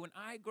 hey, when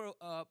I grow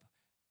up,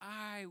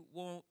 I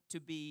want to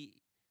be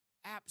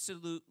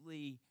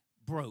absolutely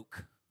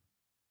broke?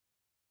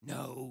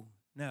 No,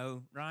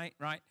 right?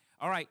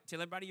 All right,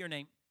 tell everybody your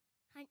name.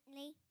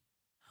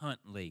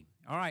 Huntley.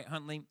 All right,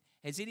 Huntley.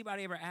 Has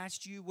anybody ever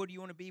asked you, what do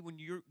you want to be when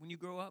you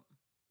grow up?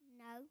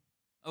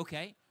 No.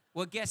 Okay.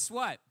 Well, guess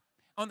what?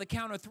 On the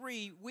count of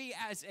 3, we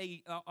as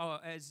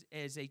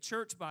a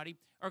church body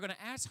are going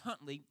to ask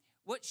Huntley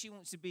what she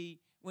wants to be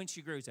when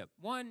she grows up.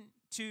 1,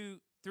 2,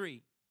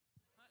 3.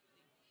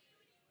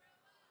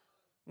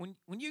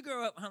 When you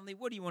grow up, Huntley,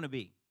 what do you want to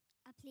be?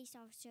 A police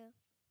officer.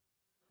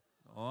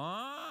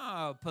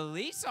 Oh,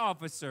 police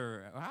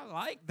officer. I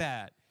like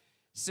that.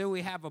 So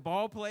we have a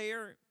ball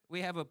player. We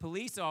have a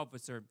police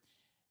officer.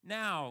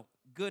 Now,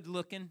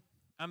 Lucan.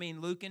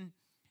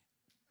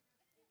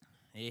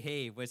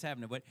 Hey, what's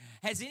happening? But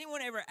has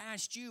anyone ever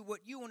asked you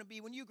what you want to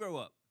be when you grow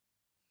up?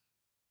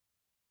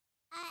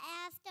 An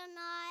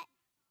astronaut.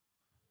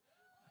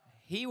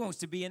 He wants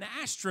to be an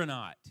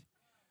astronaut.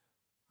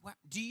 Wow.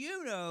 Did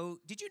you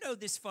know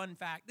this fun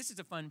fact? This is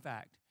a fun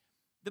fact.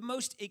 The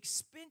most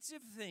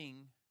expensive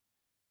thing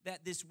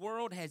that this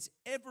world has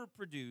ever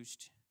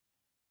produced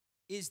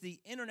is the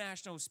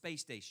International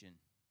Space Station.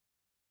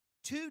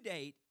 To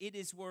date, it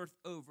is worth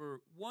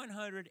over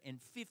 $150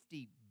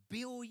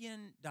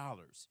 billion.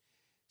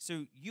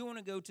 So you want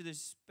to go to the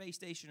space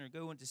station or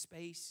go into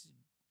space?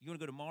 You want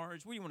to go to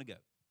Mars? Where do you want to go?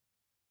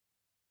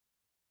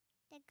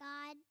 To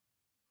God.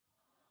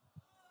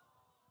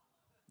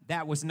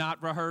 That was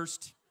not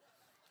rehearsed.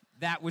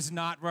 That was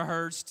not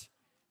rehearsed.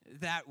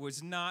 That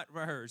was not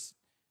rehearsed.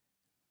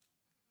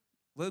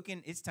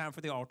 Lucan, it's time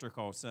for the altar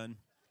call, son.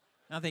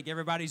 I think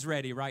everybody's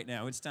ready right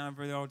now. It's time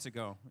for the altar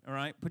call. All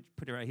right, put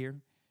it right here.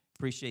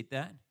 Appreciate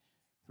that.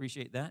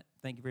 Appreciate that.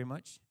 Thank you very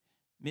much.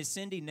 Miss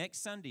Cindy,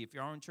 next Sunday, if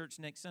you're in church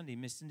next Sunday,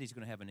 Miss Cindy's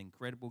going to have an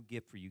incredible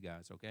gift for you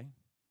guys, okay?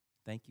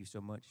 Thank you so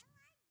much.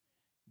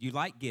 You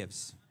like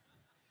gifts?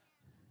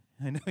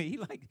 I know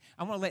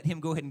I want to let him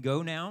go ahead and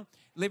go now.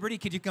 Liberty,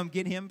 could you come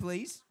get him,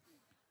 please?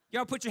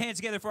 Y'all put your hands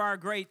together for our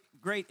great,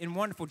 great, and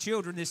wonderful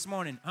children this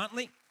morning.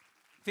 Huntley,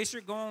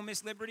 Fisher, go on,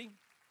 Miss Liberty.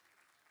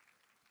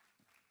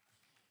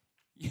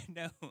 You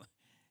know,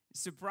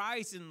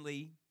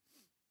 surprisingly,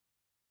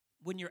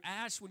 when you're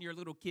asked when you're a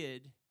little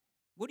kid,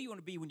 what do you want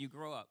to be when you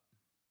grow up?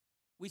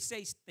 We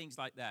say things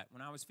like that.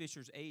 When I was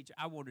Fisher's age,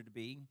 I wanted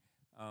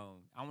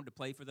to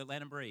play for the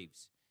Atlanta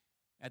Braves.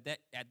 At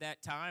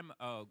that time,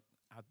 I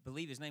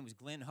believe his name was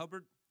Glenn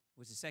Hubbard,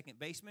 was the second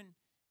baseman.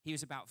 He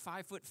was about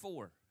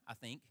 5'4", I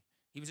think.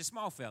 He was a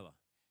small fella,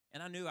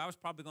 and I knew I was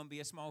probably going to be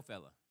a small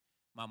fella.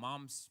 My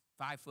mom's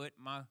 5 foot,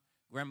 my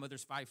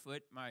grandmother's 5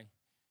 foot, my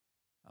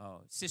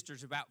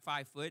sister's about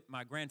 5 foot,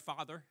 my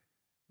grandfather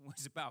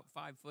was about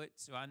 5 foot,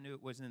 so I knew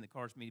it wasn't in the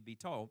cards for me to be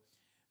tall.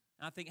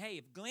 And I think, hey,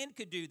 if Glenn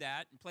could do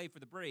that and play for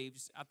the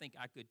Braves, I think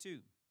I could too.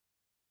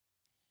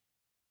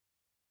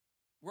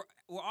 We're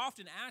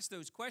often asked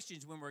those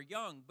questions when we're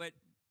young, but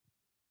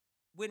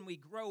when we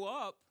grow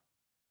up,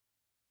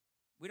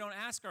 we don't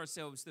ask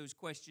ourselves those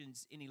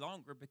questions any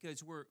longer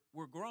because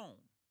we're grown.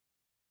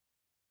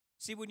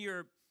 See, when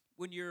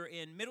you're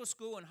in middle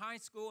school and high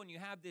school and you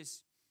have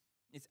this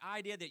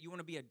idea that you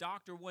want to be a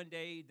doctor one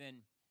day,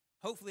 then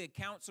hopefully a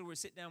counselor will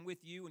sit down with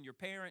you and your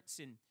parents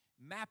and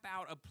map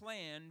out a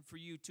plan for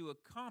you to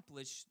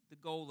accomplish the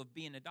goal of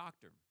being a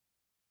doctor.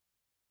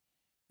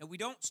 And we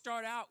don't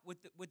start out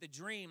with a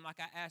dream like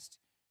I asked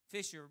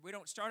Fisher. We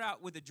don't start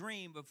out with a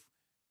dream of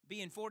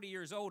being 40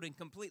 years old and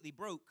completely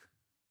broke.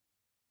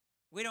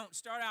 We don't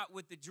start out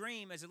with the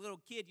dream as a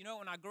little kid, you know,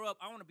 when I grow up,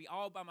 I want to be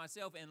all by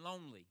myself and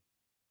lonely.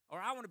 Or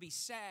I want to be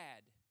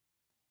sad.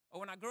 Or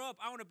when I grow up,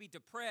 I want to be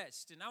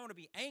depressed and I want to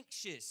be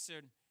anxious.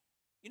 Or,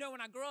 you know, when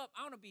I grow up,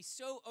 I want to be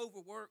so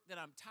overworked that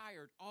I'm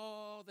tired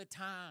all the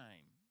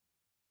time.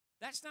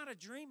 That's not a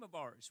dream of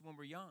ours when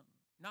we're young.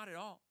 Not at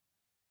all.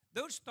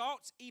 Those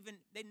thoughts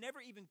they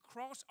never even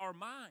cross our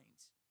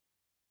minds.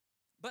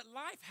 But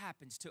life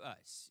happens to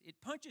us. It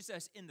punches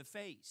us in the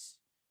face.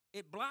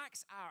 It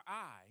blacks our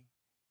eye.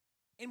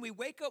 And we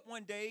wake up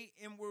one day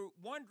and we're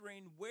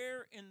wondering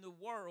where in the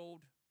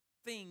world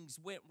things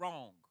went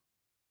wrong.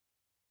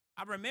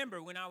 I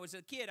remember when I was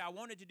a kid, I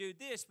wanted to do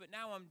this, but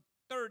now I'm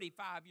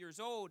 35 years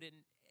old, and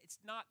it's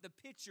not the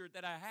picture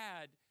that I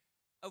had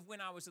of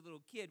when I was a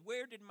little kid.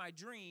 Where did my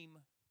dream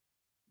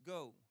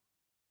go?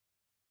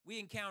 We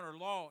encounter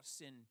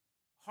loss and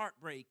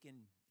heartbreak and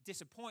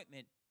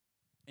disappointment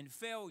and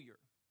failure.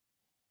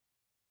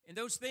 And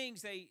those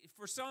things,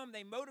 for some,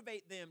 they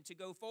motivate them to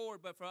go forward,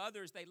 but for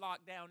others, they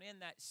lock down in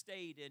that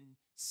state and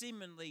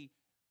seemingly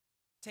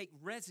take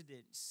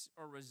residence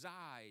or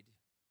reside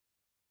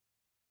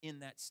in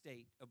that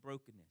state of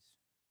brokenness.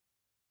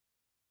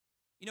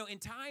 You know, in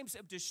times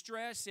of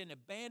distress and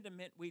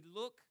abandonment, we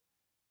look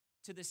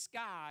to the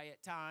sky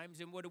at times,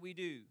 and what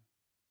do?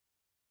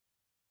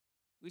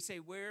 We say,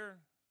 where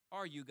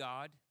are you,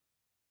 God,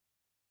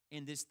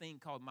 in this thing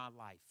called my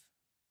life?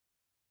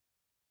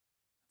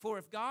 For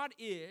if God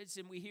is,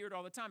 and we hear it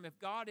all the time, if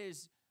God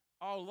is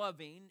all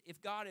loving, if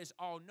God is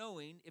all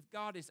knowing, if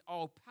God is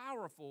all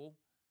powerful,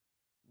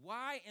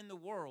 why in the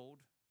world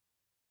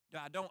do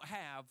I don't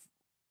have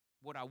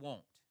what I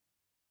want?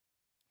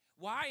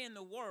 Why in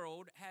the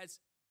world has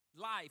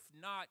life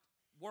not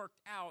worked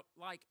out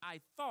like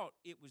I thought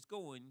it was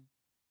going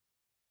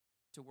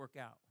to work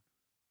out?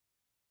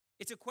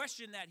 It's a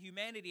question that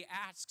humanity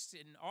asks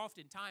and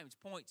oftentimes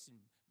points and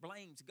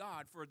blames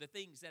God for the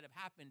things that have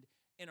happened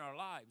in our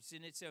lives.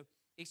 And it's an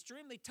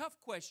extremely tough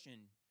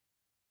question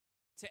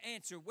to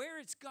answer. Where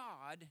is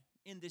God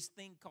in this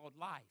thing called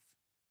life?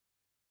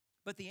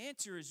 But the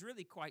answer is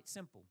really quite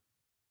simple.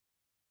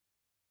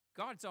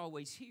 God's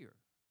always here.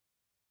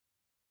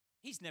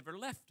 He's never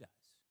left us.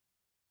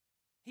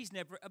 He's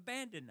never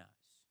abandoned us.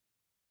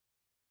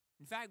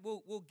 In fact,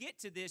 we'll get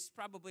to this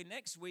probably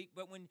next week,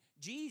 but when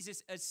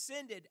Jesus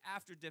ascended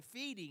after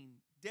defeating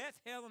death,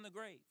 hell, and the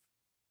grave,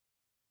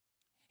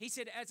 he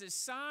said, as a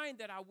sign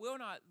that I will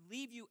not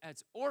leave you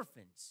as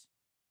orphans,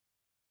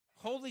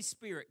 Holy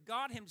Spirit,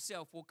 God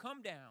himself will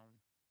come down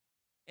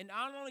and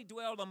not only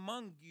dwell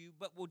among you,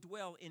 but will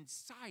dwell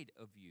inside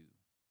of you.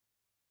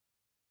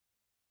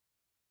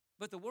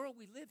 But the world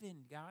we live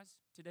in, guys,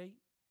 today,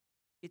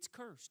 it's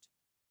cursed.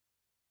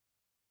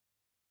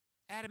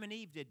 Adam and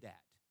Eve did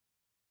that.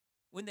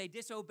 When they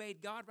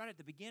disobeyed God right at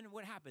the beginning,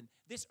 what happened?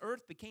 This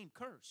earth became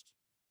cursed.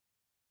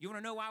 You want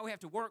to know why we have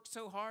to work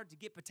so hard to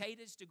get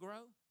potatoes to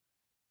grow?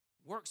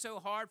 Work so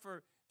hard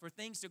for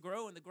things to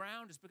grow in the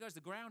ground? It's because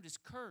the ground is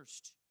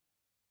cursed.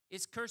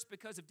 It's cursed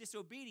because of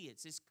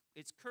disobedience.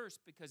 It's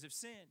cursed because of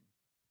sin.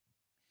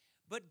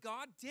 But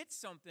God did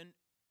something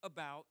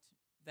about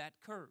that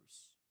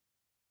curse.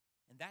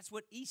 And that's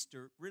what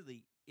Easter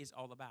really is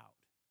all about.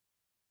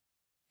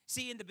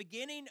 See, in the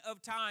beginning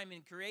of time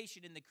in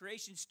creation, in the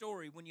creation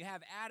story, when you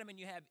have Adam and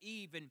you have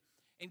Eve,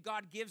 and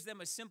God gives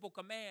them a simple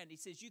command. He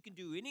says, you can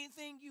do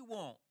anything you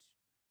want,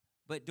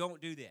 but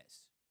don't do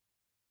this.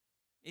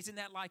 Isn't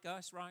that like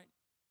us, right?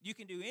 You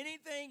can do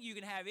anything, you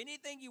can have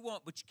anything you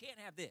want, but you can't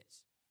have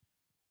this.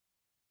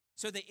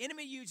 So the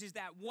enemy uses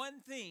that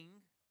one thing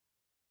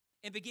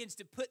and begins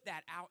to put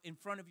that out in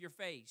front of your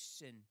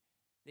face. And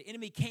the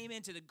enemy came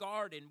into the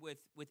garden with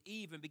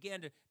Eve and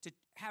began to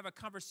have a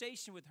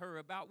conversation with her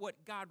about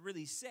what God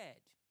really said.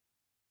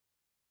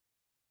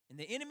 And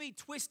the enemy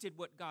twisted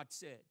what God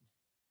said.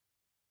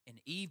 And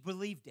Eve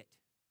believed it.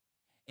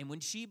 And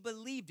when she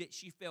believed it,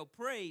 she fell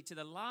prey to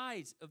the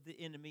lies of the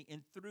enemy.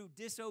 And through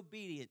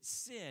disobedience,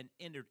 sin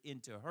entered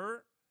into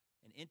her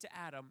and into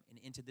Adam and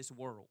into this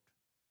world.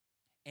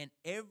 And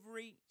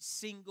every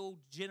single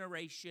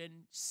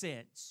generation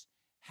since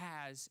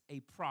has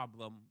a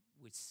problem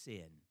with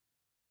sin.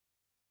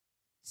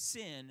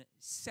 Sin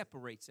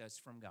separates us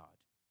from God.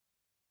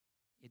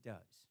 It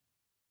does.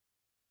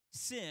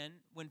 Sin,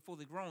 when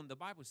fully grown, the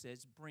Bible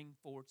says, bring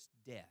forth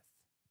death.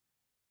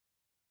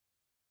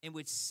 And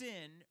with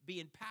sin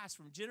being passed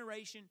from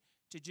generation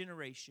to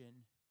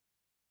generation,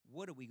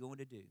 what are we going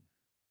to do?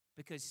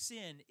 Because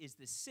sin is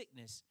the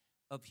sickness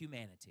of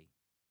humanity.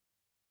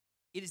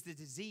 It is the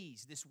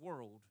disease this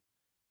world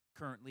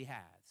currently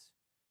has.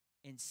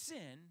 And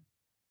sin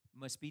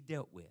must be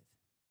dealt with.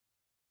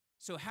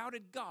 So how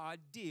did God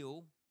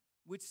deal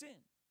with sin?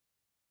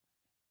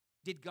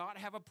 Did God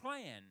have a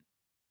plan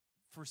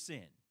for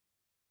sin?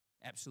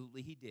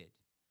 Absolutely, he did.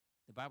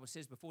 The Bible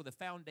says before the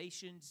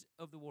foundations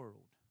of the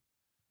world,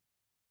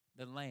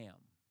 the Lamb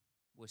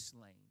was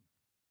slain.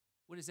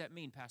 What does that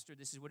mean, Pastor?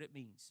 This is what it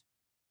means.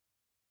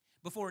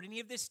 Before any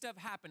of this stuff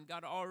happened,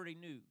 God already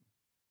knew,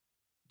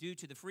 due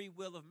to the free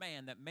will of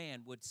man, that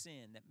man would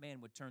sin, that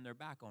man would turn their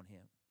back on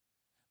him.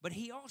 But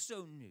he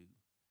also knew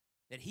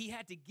that he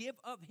had to give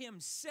of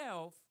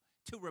himself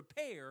to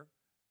repair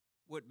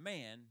what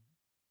man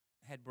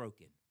had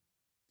broken.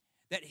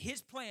 That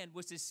his plan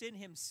was to send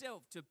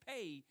himself to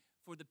pay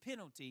for the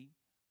penalty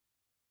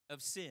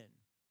of sin.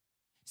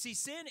 See,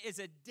 sin is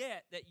a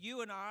debt that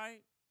you and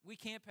we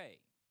can't pay.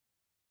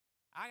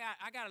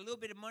 I got a little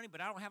bit of money, but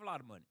I don't have a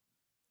lot of money.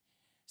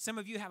 Some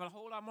of you have a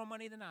whole lot more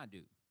money than I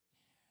do.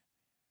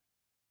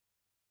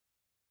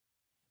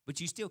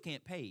 But you still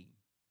can't pay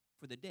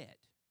for the debt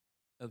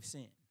of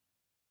sin.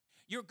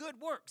 Your good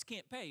works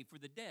can't pay for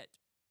the debt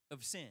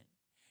of sin.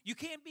 You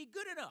can't be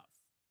good enough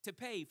to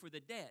pay for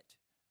the debt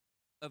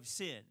of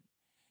sin.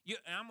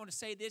 And I'm going to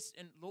say this,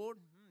 and Lord,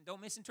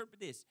 don't misinterpret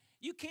this.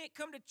 You can't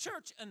come to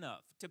church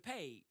enough to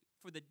pay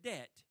for the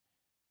debt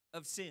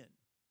of sin.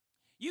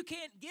 You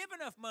can't give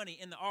enough money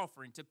in the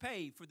offering to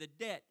pay for the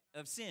debt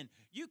of sin.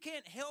 You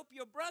can't help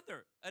your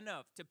brother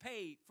enough to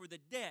pay for the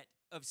debt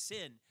of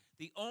sin.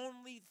 The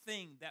only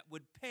thing that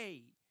would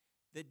pay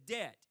the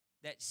debt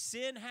that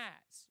sin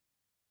has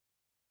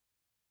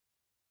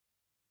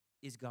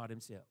is God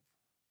himself.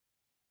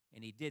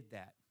 And he did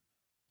that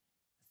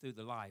through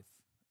the life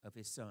of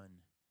his son,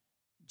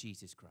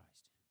 Jesus Christ.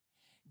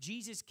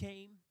 Jesus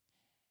came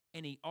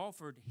and he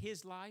offered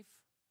his life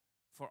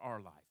for our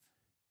life.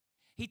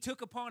 He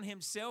took upon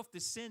himself the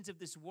sins of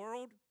this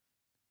world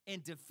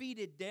and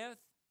defeated death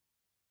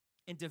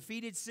and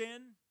defeated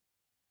sin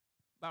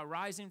by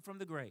rising from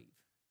the grave.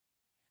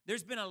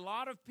 There's been a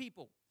lot of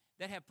people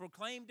that have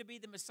proclaimed to be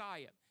the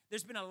Messiah.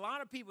 There's been a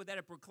lot of people that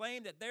have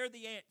proclaimed that they're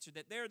the answer,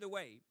 that they're the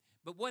way.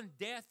 But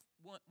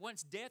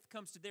once death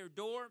comes to their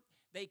door,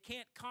 they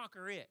can't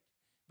conquer it.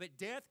 But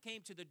death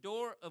came to the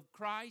door of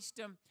Christ,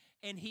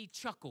 and he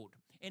chuckled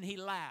and he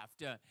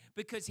laughed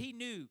because he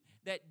knew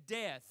that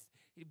death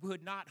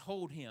would not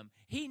hold him.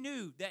 He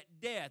knew that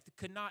death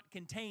could not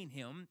contain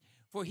him,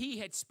 for he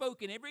had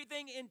spoken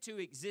everything into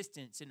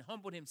existence and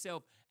humbled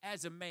himself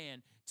as a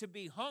man to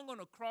be hung on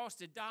a cross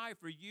to die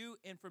for you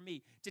and for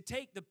me, to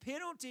take the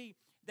penalty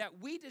that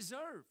we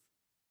deserve.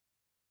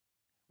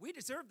 We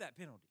deserve that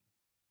penalty.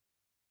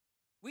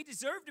 We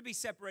deserve to be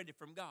separated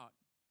from God.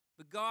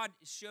 But God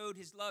showed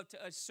his love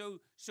to us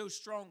so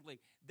strongly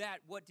that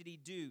what did he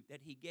do?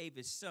 That he gave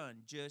his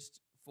son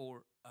just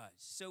for us.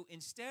 So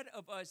instead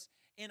of us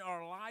in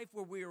our life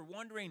where we are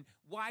wondering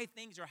why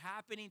things are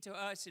happening to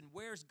us and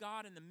where's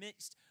God in the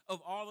midst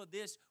of all of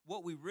this,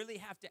 what we really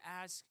have to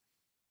ask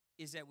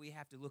is that we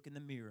have to look in the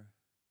mirror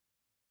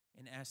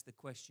and ask the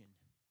question,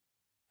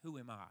 who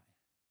am I?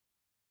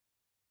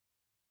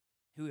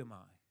 Who am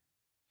I?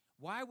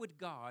 Why would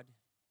God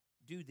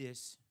do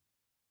this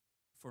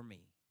for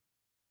me?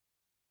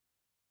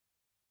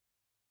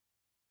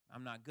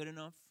 I'm not good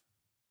enough.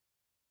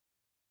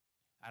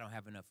 I don't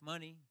have enough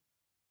money.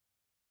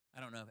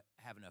 I don't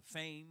have enough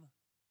fame.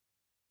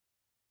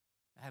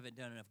 I haven't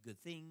done enough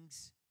good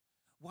things.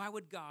 Why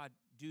would God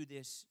do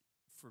this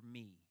for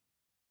me?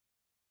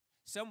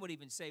 Some would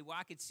even say, well,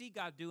 I could see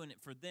God doing it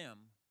for them,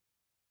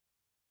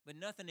 but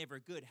nothing ever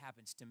good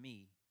happens to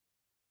me.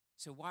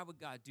 So why would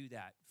God do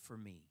that for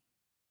me?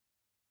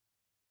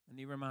 Let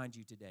me remind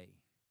you today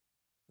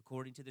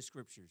according to the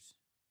scriptures,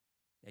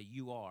 that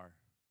you are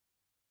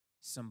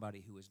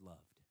somebody who is loved.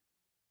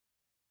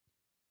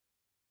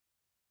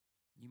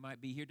 You might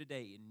be here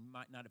today and you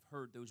might not have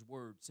heard those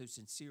words, those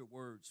sincere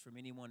words from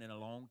anyone in a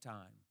long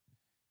time.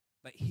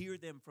 But hear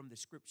them from the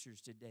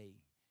scriptures today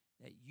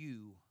that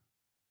you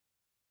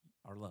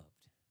are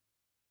loved.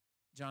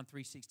 John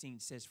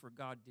 3:16 says, for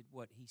God did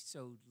what? He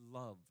so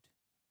loved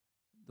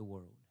the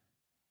world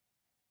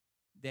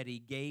that he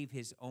gave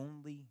his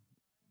only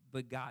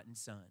begotten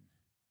Son,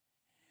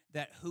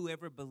 that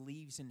whoever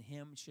believes in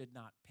him should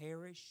not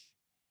perish,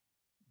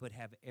 but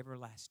have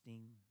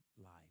everlasting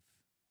life.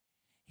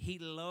 He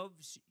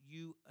loves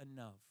you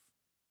enough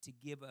to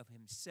give of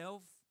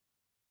himself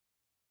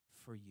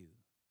for you.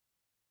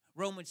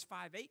 Romans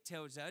 5:8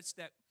 tells us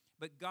that,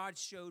 but God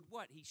showed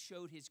what? He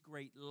showed his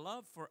great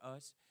love for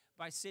us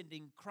by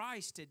sending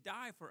Christ to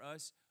die for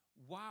us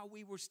while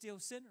we were still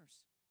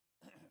sinners.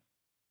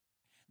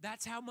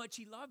 That's how much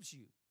he loves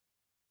you.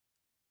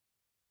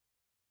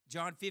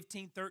 John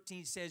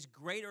 15:13 says,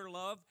 greater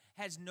love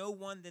has no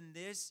one than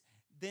this,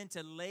 than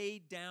to lay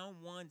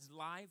down one's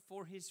life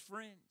for his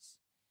friends.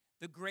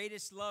 The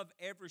greatest love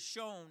ever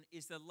shown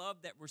is the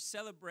love that we're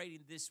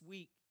celebrating this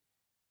week,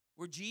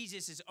 where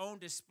Jesus is on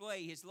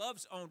display, his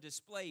love's on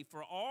display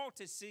for all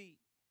to see.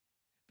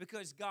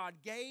 Because God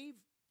gave,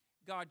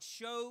 God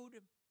showed,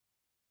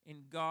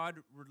 and God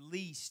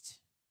released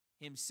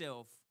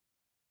himself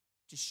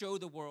to show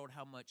the world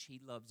how much he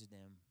loves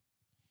them.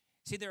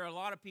 See, there are a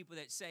lot of people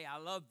that say, I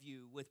love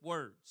you with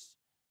words,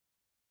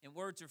 and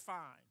words are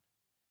fine.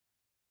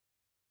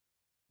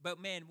 But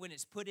man, when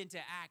it's put into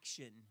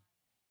action,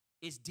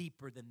 it's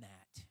deeper than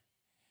that.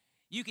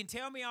 You can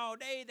tell me all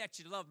day that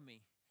you love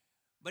me,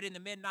 but in the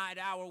midnight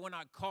hour when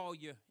I call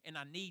you and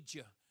I need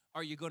you,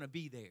 are you going to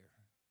be there?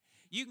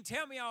 You can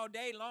tell me all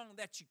day long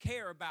that you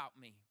care about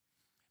me,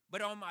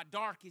 but on my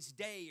darkest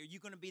day, are you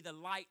going to be the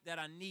light that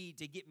I need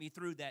to get me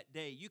through that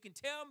day? You can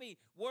tell me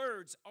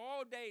words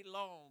all day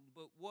long,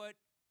 but what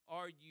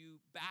are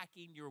you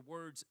backing your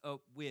words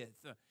up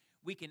with?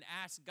 We can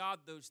ask God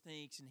those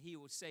things, and he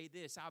will say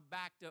this, I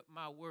backed up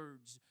my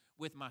words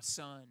with my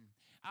Son.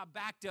 I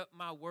backed up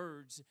my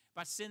words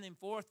by sending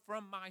forth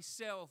from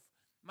myself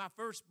my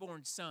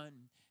firstborn Son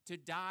to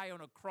die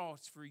on a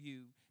cross for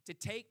you, to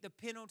take the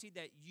penalty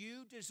that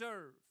you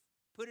deserve,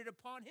 put it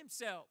upon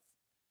himself.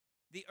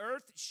 The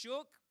earth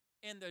shook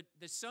and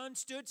the sun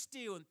stood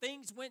still and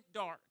things went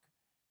dark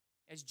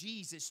as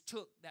Jesus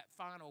took that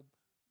final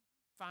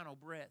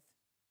breath.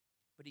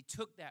 But he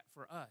took that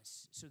for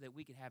us so that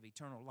we could have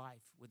eternal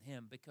life with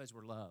him because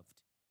we're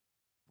loved.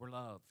 We're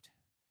loved.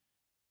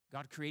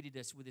 God created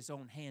us with his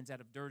own hands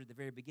out of dirt at the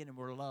very beginning.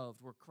 We're loved.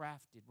 We're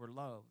crafted. We're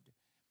loved.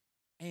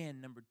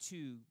 And number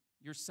two,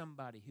 you're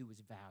somebody who is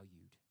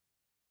valued.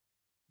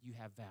 You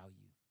have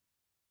value.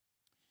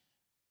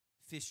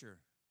 Fisher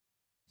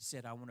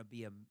said, I want to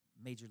be a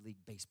Major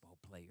League Baseball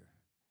player.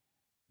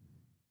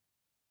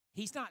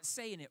 He's not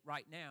saying it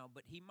right now,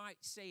 but he might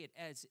say it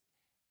as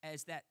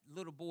that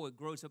little boy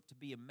grows up to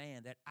be a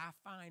man, that I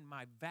find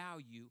my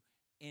value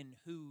in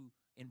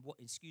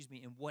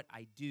what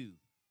I do.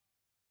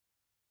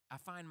 I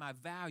find my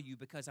value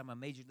because I'm a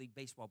Major League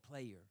Baseball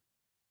player.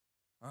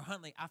 Or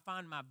Huntley, I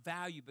find my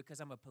value because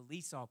I'm a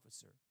police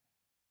officer.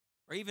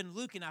 Or even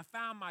Lucan, I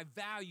found my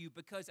value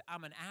because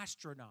I'm an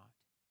astronaut.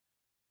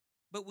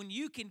 But when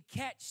you can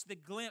catch the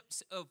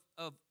glimpse of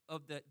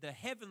the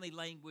heavenly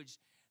language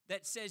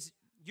that says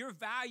your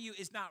value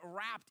is not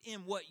wrapped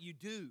in what you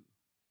do.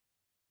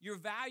 Your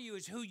value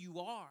is who you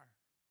are.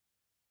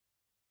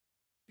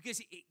 Because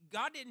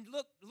God didn't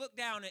look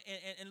down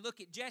and look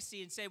at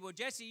Jesse and say, well,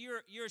 Jesse,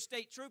 you're a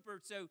state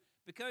trooper, so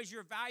because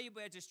you're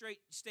valuable as a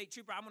state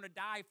trooper, I'm going to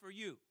die for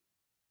you.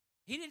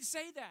 He didn't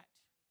say that.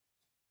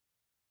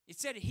 It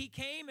said he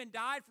came and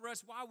died for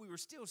us while we were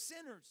still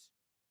sinners.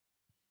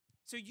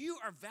 So you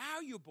are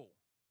valuable.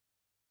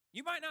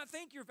 You might not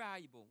think you're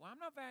valuable. Well, I'm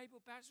not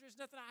valuable, Pastor. There's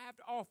nothing I have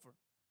to offer.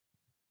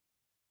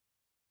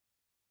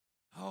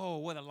 Oh,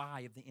 what a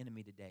lie of the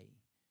enemy today.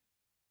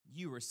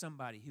 You are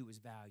somebody who is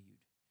valued.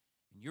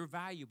 And you're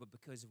valuable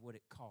because of what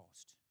it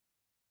cost.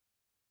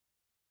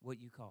 What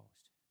you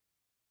cost.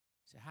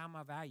 So how am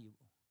I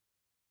valuable?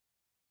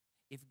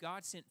 If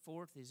God sent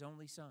forth his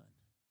only Son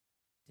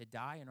to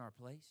die in our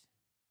place,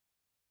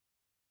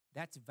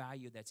 that's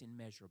value that's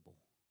immeasurable.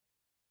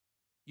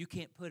 You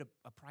can't put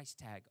a price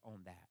tag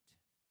on that.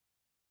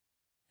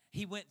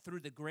 He went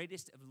through the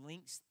greatest of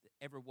lengths that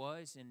ever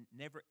was and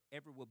never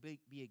ever will be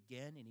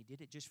again, and he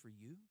did it just for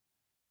you.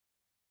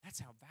 That's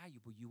how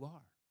valuable you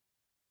are.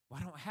 Well,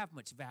 I don't have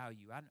much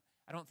value.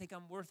 I don't think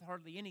I'm worth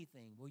hardly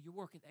anything. Well, you're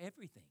worth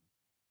everything.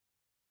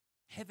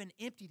 Heaven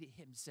emptied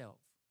himself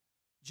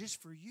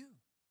just for you.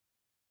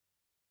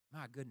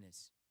 My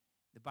goodness.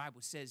 The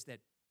Bible says that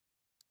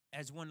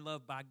as one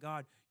loved by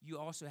God, you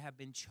also have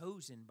been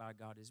chosen by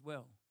God as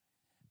well.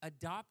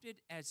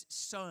 Adopted as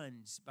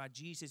sons by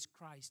Jesus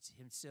Christ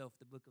himself,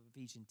 the book of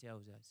Ephesians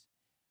tells us.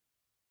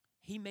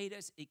 He made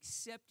us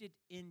accepted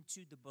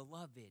into the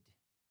beloved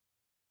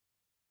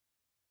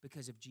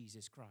because of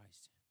Jesus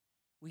Christ.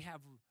 We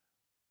have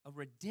a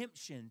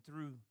redemption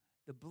through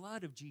the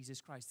blood of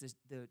Jesus Christ,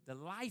 the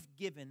life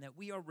given, that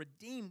we are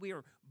redeemed, we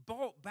are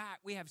bought back.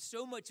 We have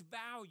so much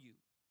value.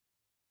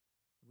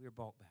 We are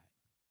bought back.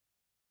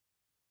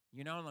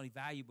 You're not only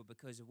valuable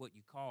because of what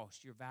you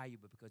cost, you're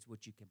valuable because of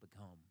what you can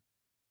become.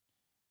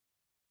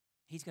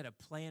 He's got a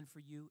plan for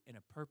you and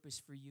a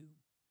purpose for you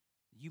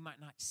you might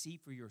not see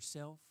for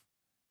yourself.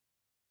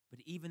 But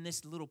even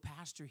this little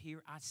pastor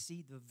here, I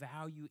see the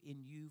value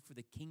in you for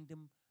the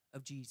kingdom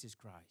of Jesus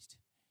Christ.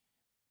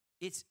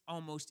 It's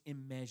almost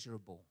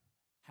immeasurable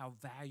how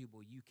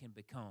valuable you can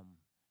become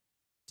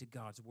to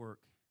God's work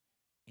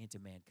and to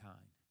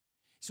mankind.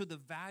 So the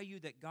value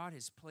that God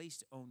has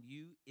placed on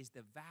you is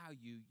the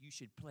value you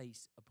should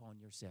place upon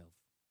yourself.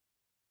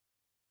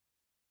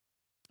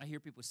 I hear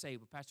people say,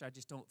 well, Pastor, I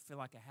just don't feel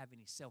like I have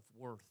any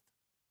self-worth.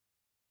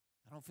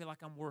 I don't feel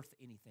like I'm worth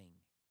anything.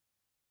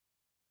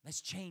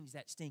 Let's change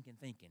that stinking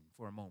thinking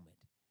for a moment.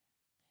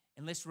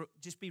 And let's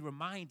just be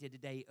reminded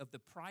today of the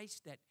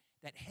price that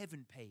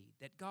heaven paid,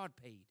 that God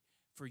paid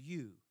for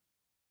you.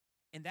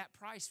 And that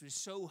price was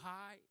so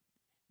high,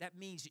 that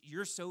means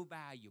you're so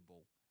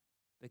valuable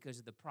because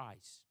of the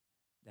price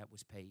that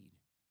was paid.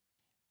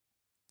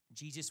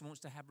 Jesus wants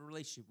to have a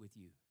relationship with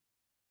you.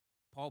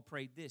 Paul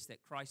prayed this,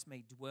 that Christ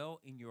may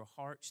dwell in your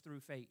hearts through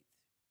faith.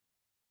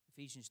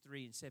 Ephesians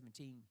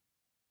 3:17.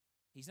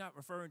 He's not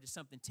referring to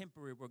something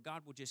temporary where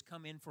God will just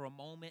come in for a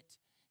moment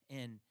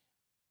and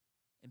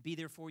be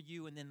there for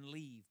you and then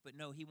leave. But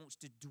no, he wants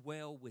to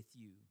dwell with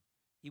you.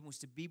 He wants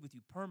to be with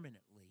you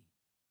permanently.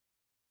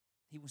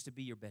 He wants to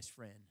be your best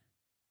friend.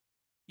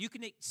 You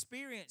can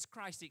experience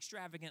Christ's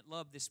extravagant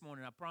love this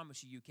morning. I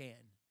promise you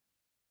can.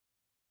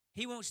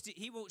 He wants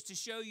to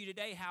show you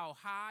today how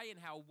high and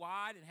how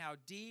wide and how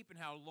deep and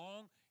how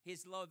long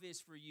his love is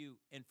for you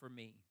and for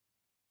me.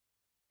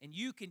 And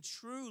you can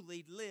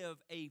truly live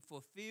a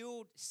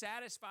fulfilled,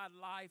 satisfied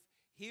life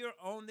here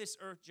on this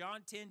earth.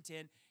 John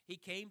 10:10, he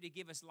came to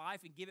give us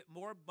life and give it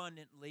more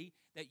abundantly,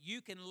 that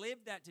you can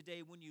live that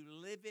today when you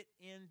live it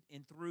in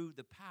and through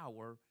the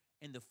power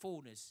and the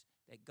fullness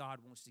that God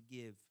wants to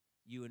give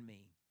you and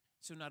me.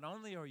 So not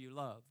only are you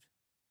loved,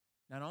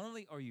 not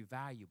only are you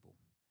valuable,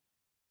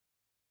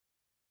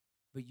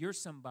 but you're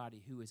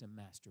somebody who is a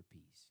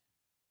masterpiece.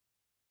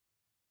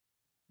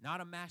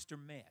 Not a master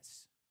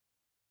mess,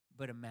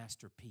 but a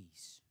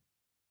masterpiece.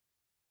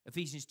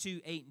 Ephesians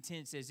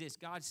 2:8-10 says this,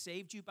 God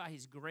saved you by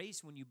his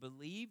grace when you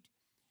believed,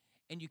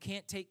 and you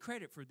can't take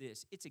credit for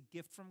this. It's a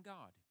gift from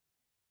God.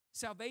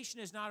 Salvation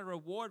is not a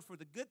reward for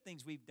the good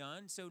things we've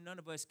done, so none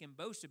of us can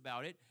boast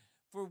about it,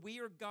 for we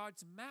are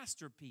God's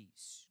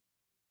masterpiece.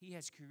 He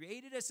has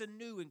created us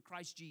anew in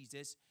Christ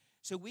Jesus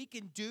so we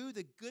can do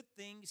the good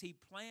things he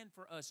planned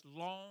for us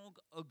long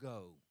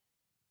ago.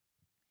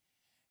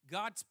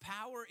 God's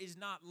power is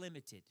not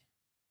limited.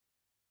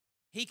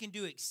 He can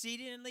do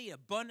exceedingly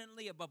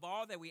abundantly above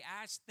all that we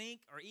ask,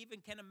 think, or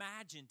even can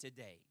imagine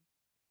today.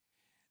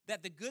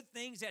 That the good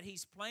things that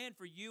he's planned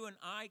for you and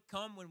I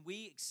come when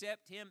we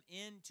accept him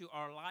into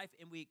our life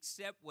and we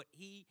accept what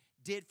he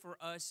did for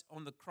us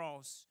on the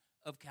cross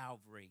of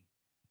Calvary.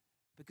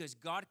 Because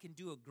God can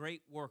do a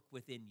great work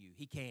within you.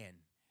 He can.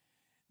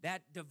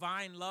 That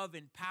divine love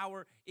and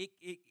power,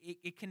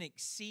 it can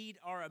exceed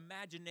our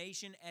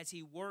imagination as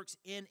he works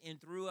in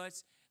and through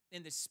us.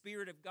 And the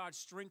Spirit of God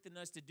strengthen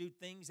us to do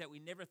things that we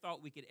never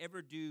thought we could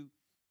ever do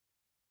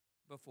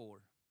before.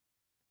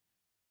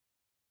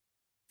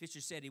 Fisher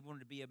said he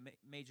wanted to be a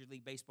Major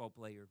League Baseball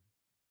player.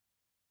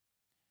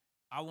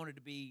 I wanted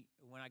to be,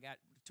 when I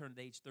turned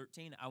age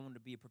 13, I wanted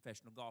to be a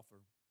professional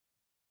golfer.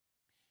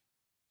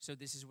 So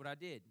this is what I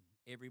did.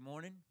 Every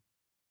morning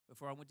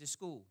before I went to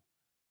school,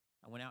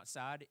 I went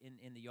outside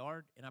in the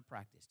yard and I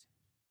practiced.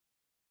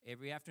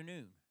 Every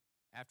afternoon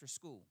after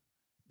school,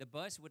 the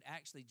bus would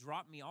actually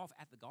drop me off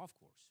at the golf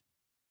course.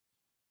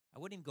 I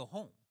wouldn't even go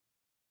home,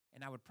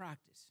 and I would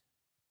practice.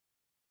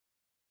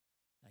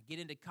 I get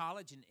into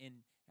college, and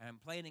I'm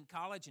playing in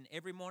college, and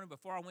every morning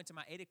before I went to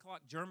my 8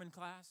 o'clock German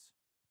class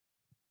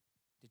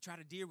to try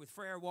to deal with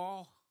Frere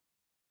Wall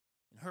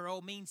and her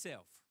old mean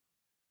self.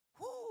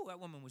 Whoo, that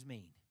woman was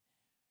mean.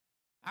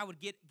 I would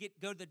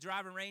go to the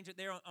driving range up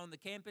there on the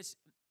campus,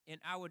 and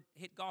I would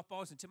hit golf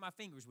balls until my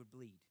fingers would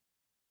bleed.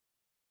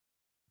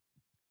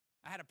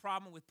 I had a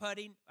problem with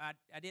putting.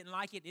 I didn't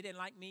like it. It didn't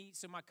like me,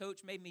 so my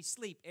coach made me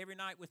sleep every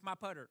night with my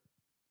putter.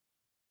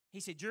 He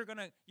said, "You're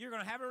gonna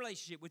have a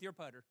relationship with your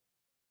putter."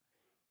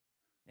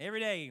 Every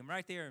day, I'm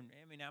right there.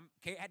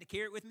 I had to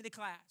carry it with me to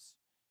class.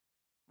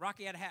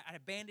 Rocky, I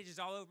had bandages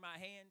all over my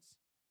hands.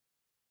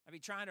 I'd be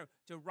trying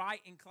to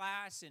write in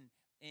class, and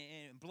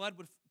blood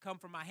would come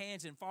from my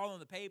hands and fall on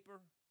the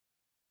paper.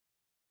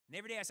 And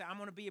every day I said, I'm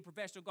going to be a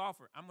professional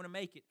golfer. I'm going to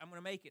make it. I'm going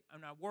to make it.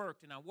 And I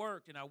worked, and I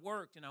worked, and I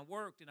worked, and I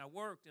worked, and I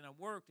worked, and I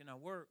worked, and I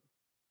worked.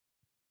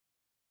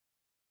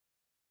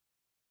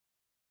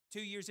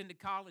 2 years into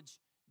college,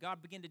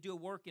 God began to do a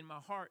work in my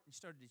heart and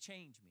started to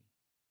change me.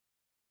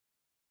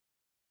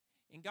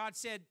 And God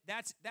said,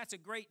 that's a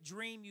great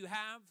dream you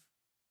have,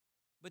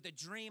 but the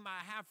dream I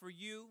have for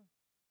you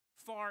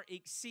far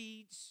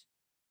exceeds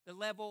the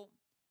level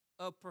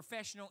of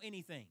professional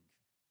anything.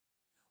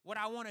 What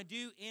I want to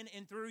do in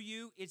and through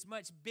you is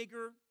much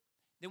bigger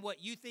than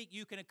what you think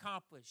you can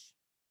accomplish.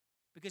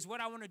 Because what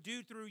I want to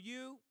do through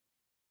you,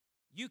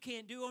 you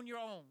can't do on your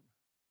own.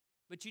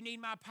 But you need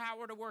my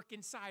power to work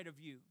inside of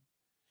you.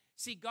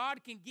 See,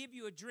 God can give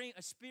you a dream,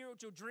 a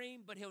spiritual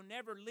dream, but he'll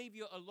never leave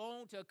you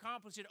alone to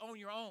accomplish it on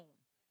your own.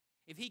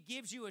 If he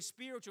gives you a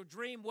spiritual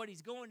dream, what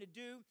he's going to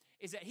do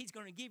is that he's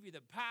going to give you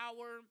the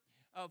power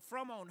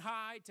from on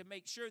high to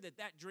make sure that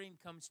that dream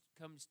comes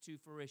to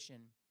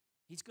fruition.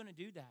 He's going to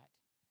do that.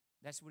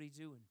 That's what he's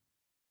doing.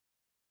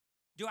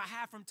 Do I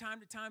have from time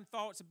to time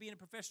thoughts of being a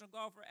professional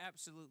golfer?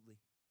 Absolutely.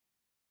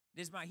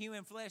 Does my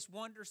human flesh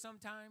wonder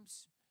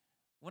sometimes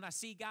when I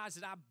see guys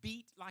that I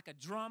beat like a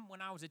drum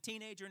when I was a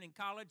teenager and in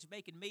college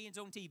making millions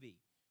on TV?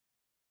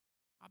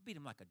 I beat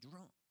them like a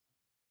drum.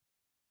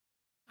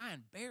 I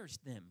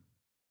embarrassed them.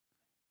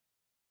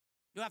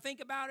 Do I think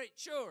about it?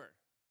 Sure.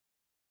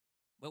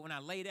 But when I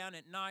lay down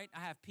at night, I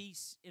have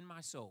peace in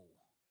my soul.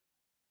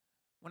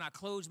 When I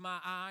close my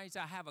eyes,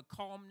 I have a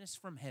calmness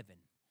from heaven.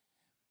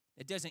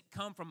 It doesn't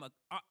come from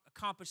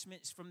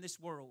accomplishments from this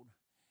world,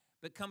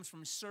 but comes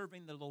from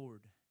serving the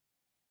Lord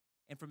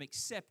and from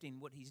accepting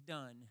what he's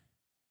done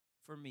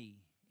for me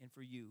and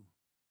for you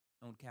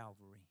on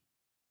Calvary.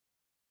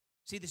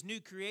 See, this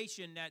new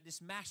creation,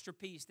 this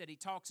masterpiece that he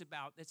talks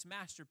about, this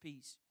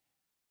masterpiece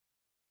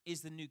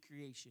is the new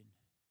creation.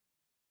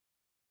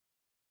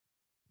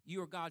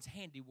 You are God's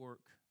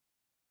handiwork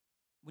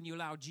when you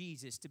allow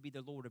Jesus to be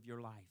the Lord of your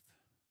life.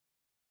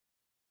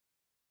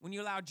 When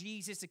you allow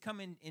Jesus to come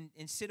in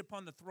and sit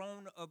upon the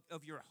throne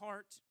of your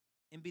heart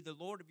and be the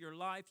Lord of your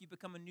life, you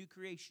become a new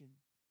creation.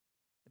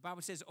 The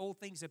Bible says, old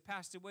things have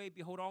passed away.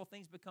 Behold, all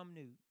things become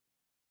new.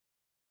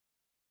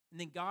 And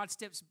then God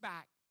steps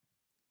back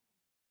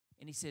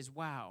and he says,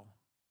 wow,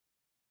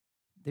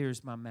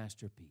 there's my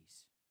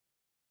masterpiece.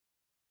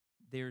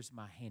 There's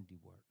my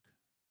handiwork.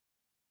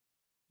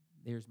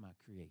 There's my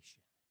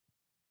creation.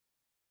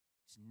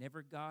 It's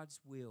never God's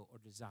will or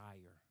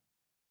desire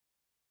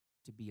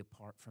to be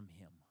apart from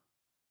him.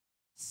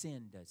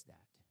 Sin does that.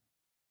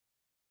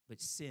 But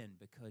sin,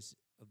 because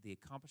of the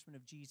accomplishment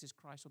of Jesus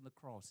Christ on the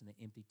cross and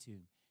the empty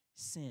tomb,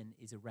 sin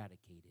is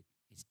eradicated.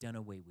 It's done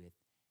away with.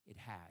 It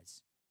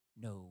has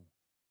no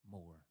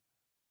more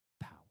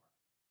power.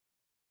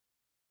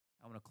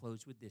 I want to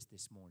close with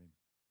this morning.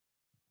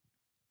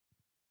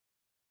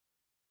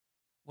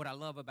 What I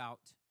love about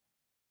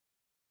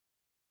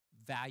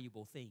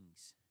valuable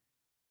things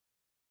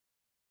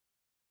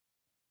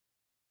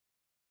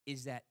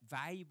is that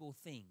valuable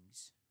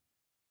things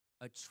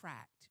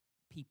attract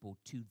people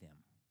to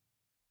them.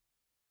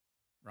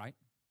 Right?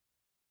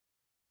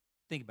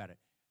 Think about it.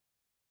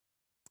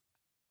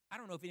 I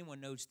don't know if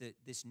anyone knows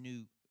this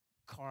new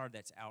car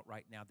that's out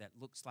right now that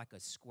looks like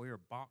a square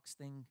box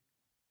thing.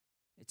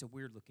 It's a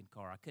weird looking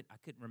car. I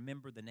couldn't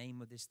remember the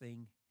name of this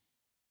thing,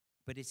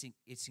 but it's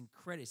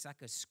incredible. It's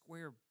like a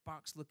square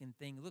box looking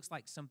thing. It looks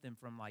like something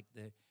from like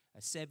a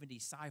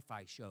 70s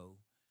sci-fi show,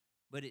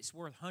 but it's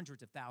worth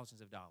hundreds of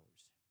thousands of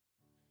dollars.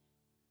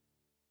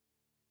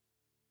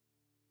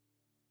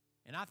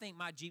 And I think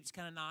my Jeep's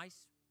kind of nice,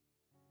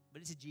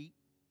 but it's a Jeep.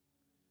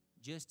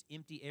 Just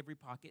empty every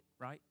pocket,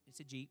 right? It's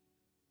a Jeep,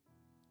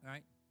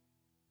 right?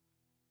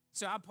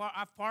 So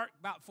I've parked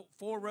about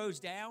 4 rows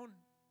down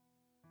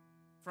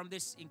from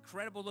this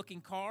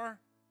incredible-looking car.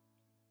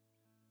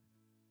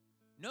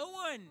 No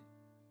one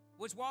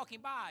was walking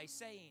by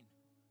saying,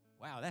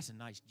 wow, that's a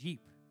nice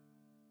Jeep.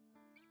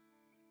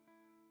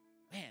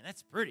 Man,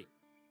 that's pretty.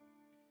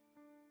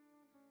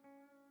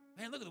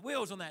 Man, look at the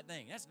wheels on that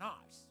thing. That's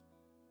nice.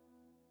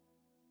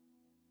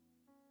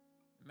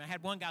 I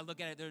had one guy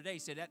look at it the other day,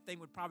 said that thing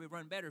would probably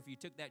run better if you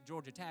took that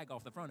Georgia tag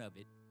off the front of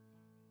it.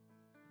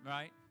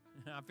 Right?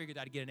 I figured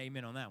I'd get an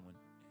amen on that one.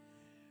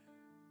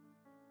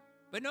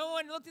 But no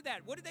one looked at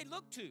that. What did they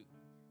look to?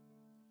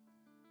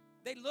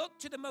 They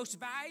looked to the most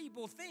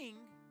valuable thing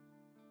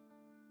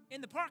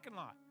in the parking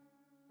lot.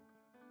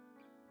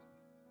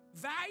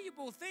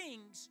 Valuable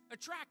things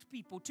attract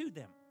people to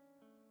them.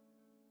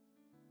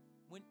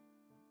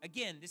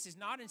 Again, this is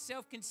not in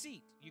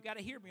self-conceit. You got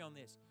to hear me on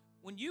this.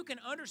 When you can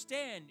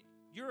understand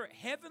your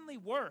heavenly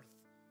worth,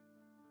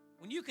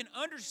 when you can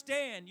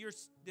understand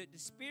the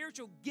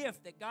spiritual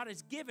gift that God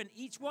has given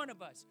each one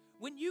of us,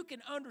 when you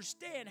can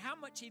understand how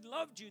much he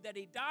loved you, that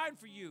he died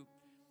for you,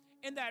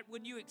 and that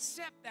when you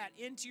accept that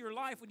into your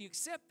life, when you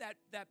accept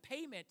that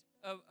payment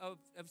of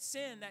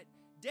sin, that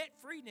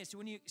debt-freeness,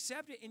 when you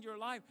accept it in your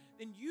life,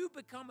 then you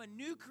become a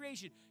new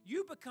creation.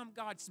 You become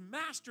God's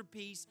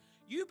masterpiece.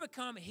 You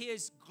become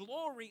his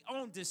glory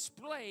on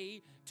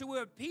display to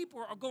where people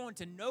are going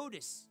to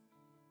notice.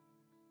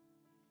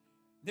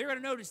 They're going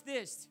to notice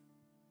this.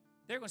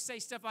 They're going to say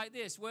stuff like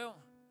this. Well,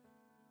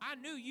 I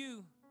knew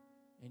you,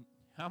 and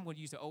I'm going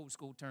to use the old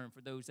school term for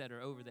those that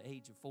are over the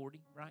age of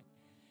 40, right?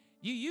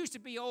 You used to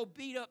be old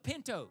beat up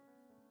Pinto.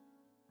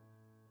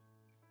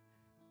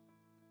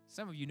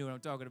 Some of you know what I'm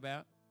talking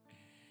about.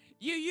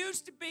 You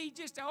used to be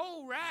just an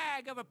old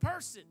rag of a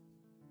person.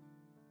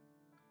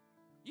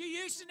 You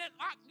used to that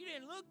lock. You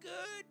didn't look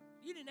good.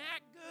 You didn't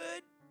act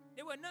good.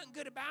 There wasn't nothing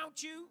good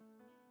about you.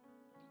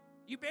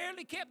 You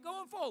barely kept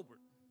going forward.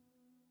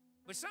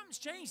 But something's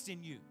changed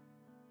in you.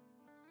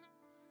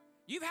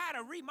 You've had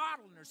a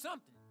remodeling or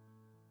something.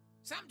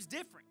 Something's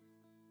different.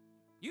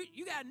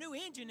 You got a new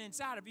engine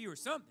inside of you or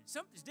something.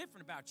 Something's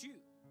different about you.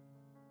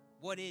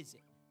 What is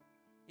it?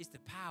 It's the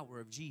power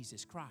of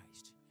Jesus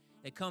Christ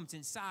that comes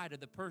inside of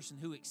the person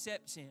who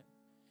accepts him.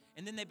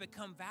 And then they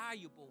become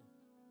valuable,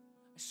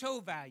 so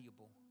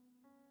valuable,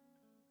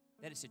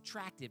 that it's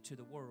attractive to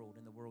the world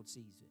and the world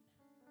sees it.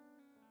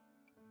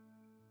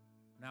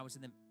 When I was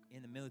in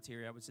the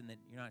military, I was in the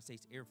United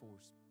States Air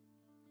Force.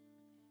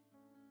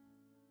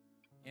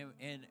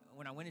 And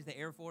when I went into the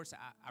Air Force,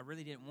 I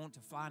really didn't want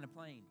to fly in a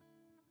plane.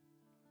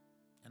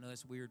 I know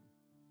that's weird.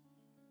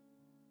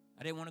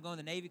 I didn't want to go in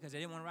the Navy because I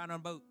didn't want to ride on a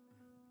boat.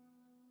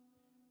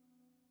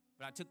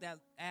 But I took that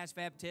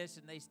ASVAB test,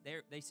 and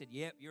they said,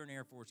 yep, you're an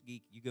Air Force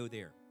geek. You go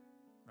there,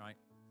 right?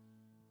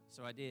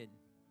 So I did.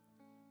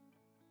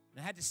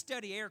 And I had to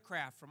study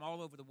aircraft from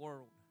all over the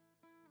world.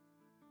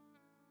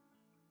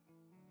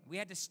 We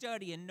had to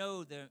study and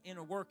know the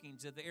inner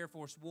workings of the Air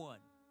Force One,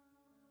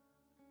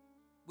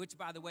 which,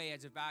 by the way,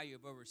 has a value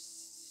of over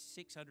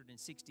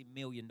 $660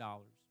 million.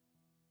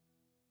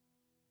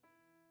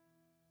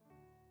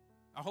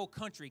 A whole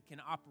country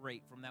can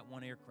operate from that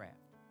one aircraft.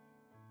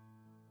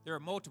 There are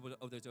multiple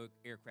of those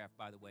aircraft,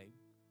 by the way,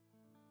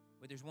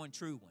 but there's one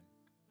true one.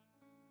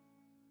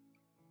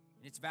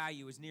 And its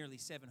value is nearly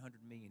 $700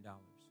 million.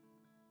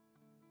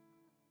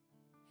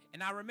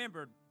 And I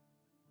remember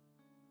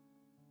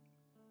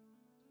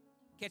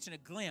catching a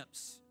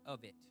glimpse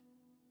of it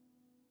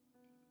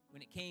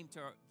when it came to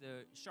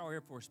the Shaw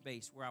Air Force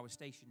Base where I was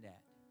stationed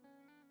at.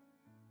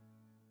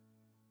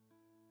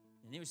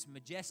 And it was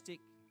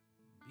majestic,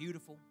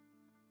 beautiful.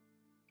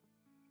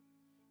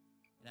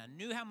 And I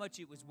knew how much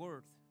it was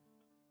worth,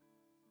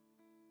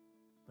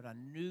 but I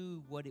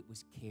knew what it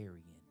was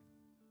carrying.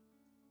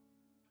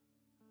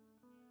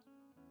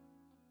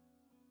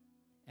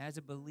 As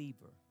a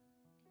believer,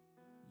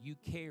 you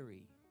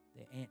carry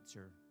the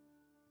answer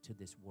to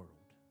this world.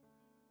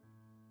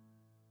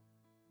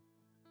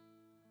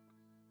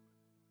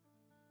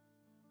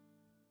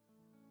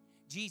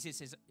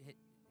 Jesus,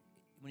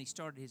 when he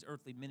started his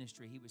earthly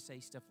ministry, he would say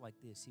stuff like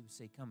this. He would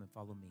say, come and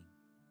follow me.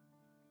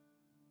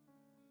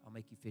 I'll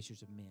make you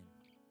fishers of men.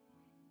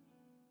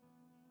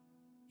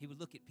 He would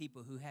look at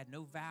people who had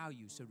no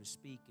value, so to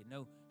speak, and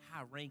no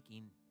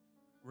high-ranking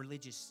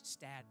religious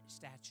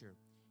stature.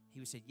 He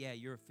would say, yeah,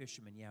 you're a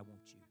fisherman. Yeah, I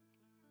want you.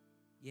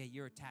 Yeah,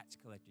 you're a tax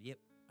collector. Yep,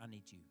 I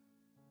need you.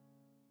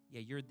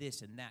 Yeah, you're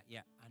this and that.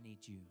 Yeah, I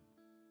need you.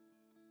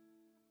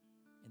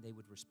 And they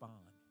would respond.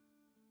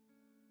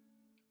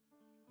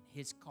 And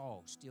his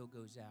call still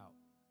goes out.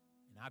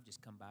 And I've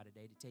just come by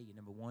today to tell you,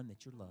 number one,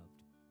 that you're loved.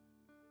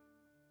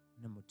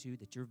 Number two,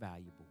 that you're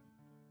valuable.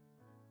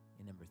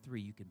 And number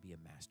three, you can be a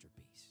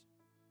masterpiece.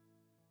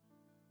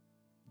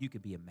 You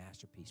can be a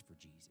masterpiece for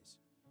Jesus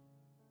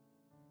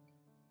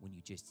when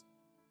you just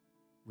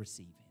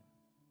receive him.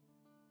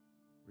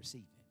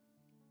 Receive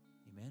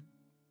him. Amen?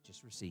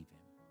 Just receive him.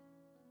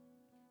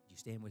 Would you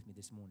stand with me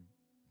this morning?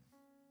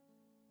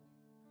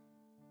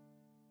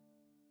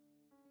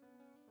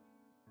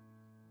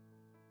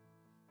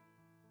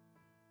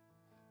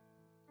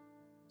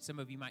 Some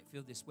of you might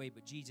feel this way,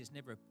 but Jesus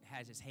never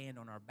has his hand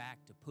on our back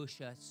to push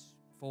us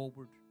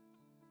forward.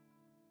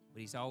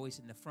 But he's always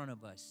in the front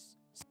of us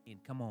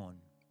saying, come on,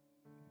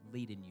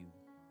 leading you.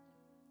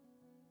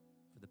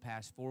 For the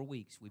past 4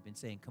 weeks, we've been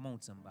saying, come on,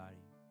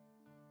 somebody.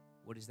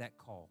 What is that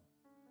call?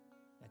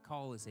 That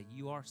call is that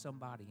you are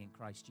somebody in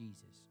Christ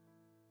Jesus.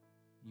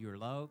 You're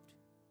loved,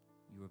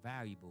 you are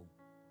valuable,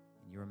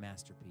 and you're a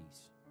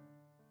masterpiece.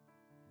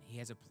 And he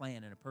has a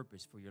plan and a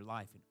purpose for your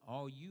life, and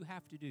all you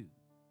have to do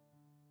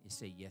is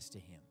say yes to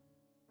him.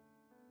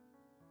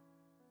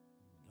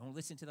 Don't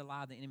listen to the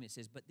lie of the enemy that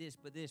says, but this.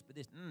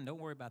 Don't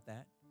worry about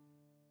that.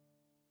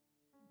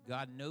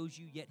 God knows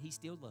you, yet he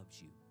still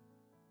loves you.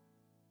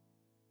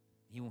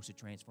 He wants to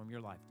transform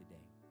your life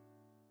today.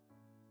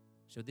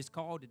 So this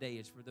call today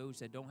is for those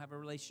that don't have a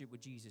relationship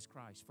with Jesus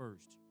Christ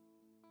first.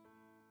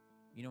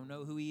 You don't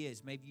know who he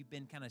is. Maybe you've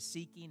been kind of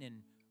seeking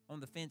and on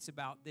the fence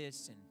about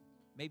this, and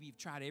maybe you've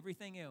tried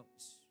everything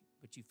else,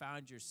 but you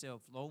find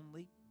yourself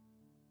lonely,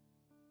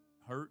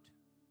 hurt,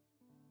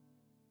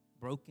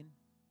 broken,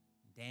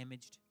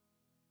 damaged,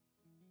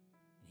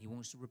 and he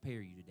wants to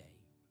repair you today.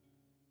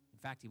 In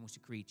fact, he wants to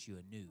create you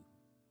anew.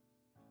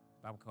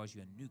 The Bible calls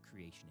you a new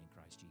creation in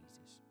Christ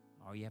Jesus.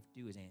 All you have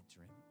to do is answer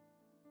him,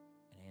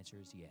 and the answer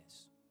is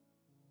yes.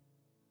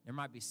 There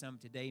might be some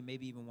today,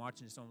 maybe even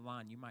watching this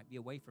online, you might be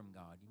away from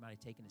God. You might have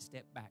taken a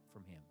step back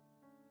from him.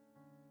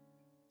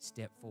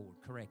 Step forward.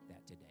 Correct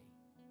that today.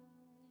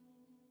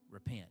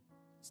 Repent.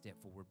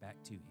 Step forward back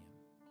to him.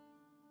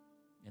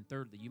 And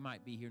thirdly, you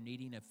might be here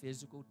needing a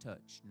physical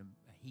touch,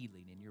 a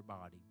healing in your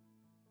body.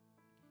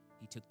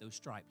 He took those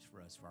stripes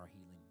for us for our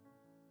healing.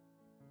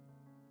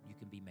 You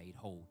can be made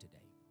whole today.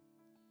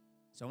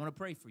 So I want to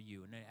pray for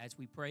you. And as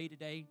we pray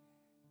today,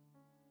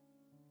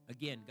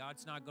 Again,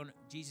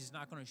 Jesus is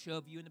not going to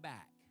shove you in the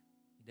back.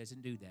 He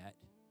doesn't do that.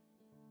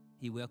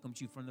 He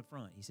welcomes you from the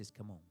front. He says,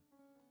 come on.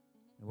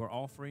 And we're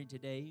offering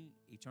today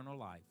eternal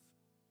life,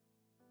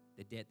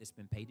 the debt that's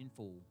been paid in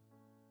full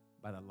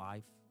by the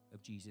life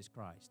of Jesus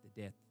Christ,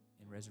 the death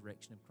and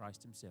resurrection of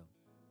Christ himself.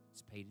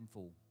 It's paid in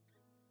full.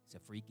 It's a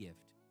free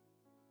gift.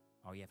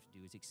 All you have to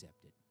do is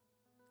accept it.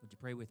 Would you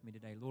pray with me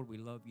today? Lord, we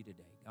love you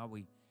today. God,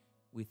 we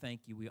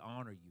thank you. We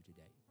honor you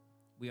today.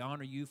 We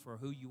honor you for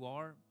who you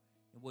are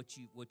and what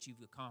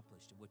you've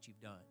accomplished and what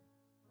you've done.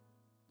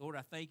 Lord,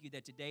 I thank you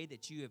that today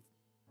that you have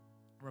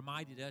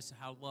reminded us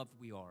how loved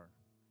we are.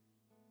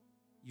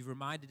 You've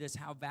reminded us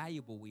how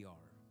valuable we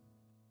are.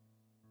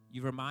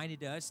 You've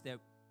reminded us that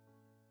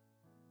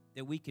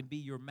we can be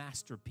your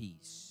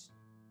masterpiece.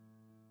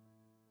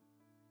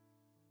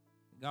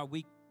 God,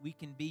 we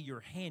can be your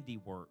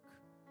handiwork.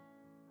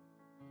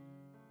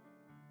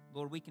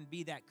 Lord, we can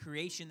be that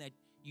creation that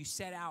you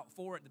set out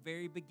for at the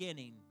very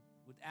beginning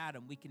with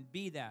Adam. We can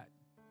be that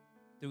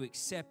through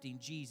accepting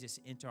Jesus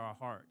into our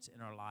hearts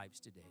and our lives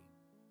today.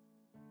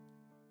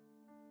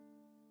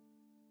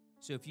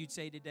 So if you'd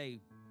say today,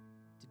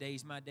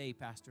 today's my day,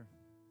 Pastor.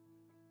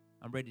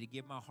 I'm ready to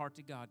give my heart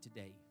to God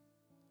today.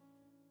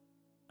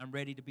 I'm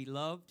ready to be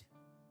loved.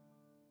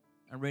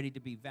 I'm ready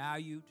to be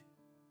valued.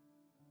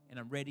 And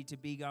I'm ready to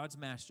be God's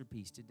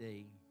masterpiece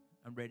today.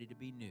 I'm ready to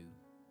be new.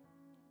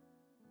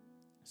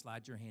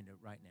 Slide your hand up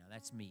right now.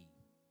 That's me.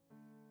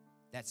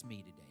 That's me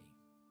today.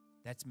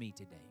 That's me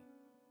today.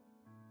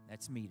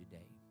 That's me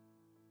today.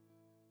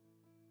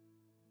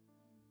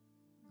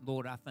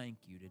 Lord, I thank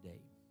you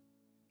today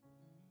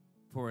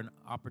for an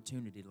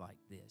opportunity like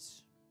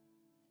this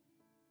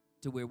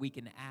to where we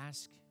can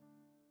ask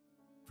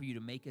for you to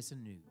make us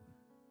anew,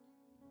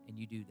 and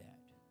you do that.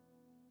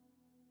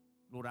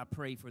 Lord, I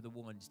pray for the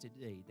ones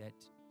today that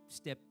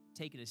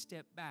taking a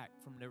step back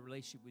from their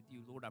relationship with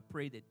you. Lord, I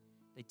pray that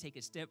they take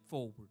a step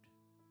forward.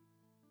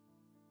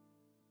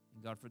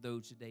 And God, for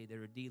those today that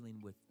are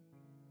dealing with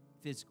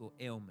physical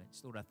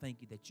ailments, Lord, I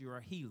thank you that you're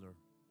a healer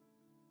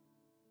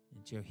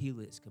and you'll heal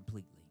us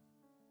completely.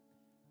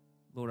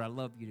 Lord, I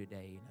love you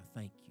today, and I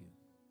thank you.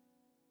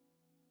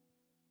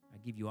 I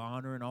give you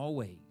honor in all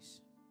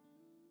ways.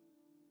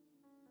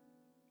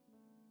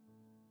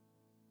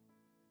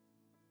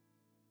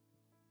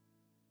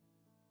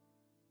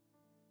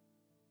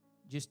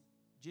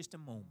 Just a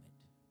moment.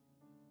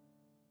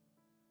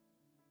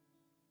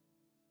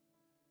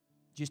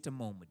 Just a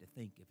moment to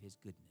think of his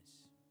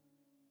goodness.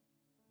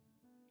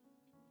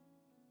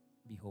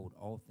 Behold,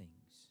 all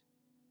things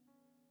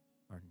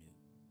are new.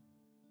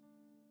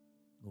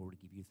 Lord, I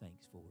give you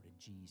thanks for it in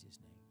Jesus'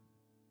 name.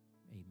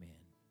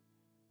 Amen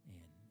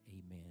and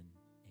amen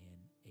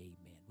and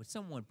amen. Would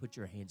someone put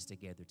your hands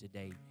together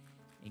today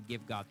and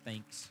give God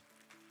thanks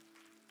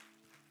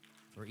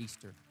for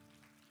Easter?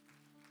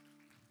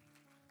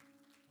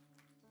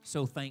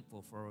 So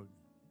thankful for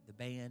the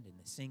band and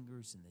the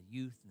singers and the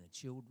youth and the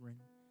children,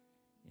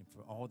 and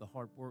for all the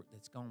hard work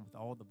that's gone with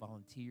all the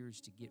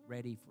volunteers to get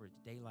ready for a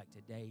day like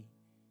today.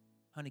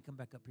 Honey, come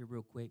back up here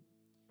real quick.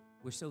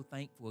 We're so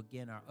thankful.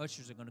 Again, our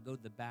ushers are going to go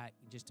to the back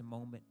in just a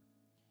moment.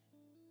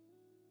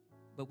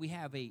 But we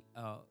have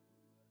out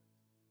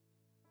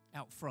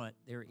front,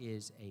 there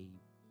is a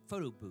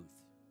photo booth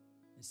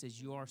that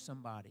says you are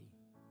somebody.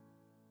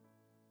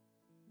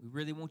 We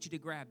really want you to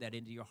grab that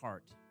into your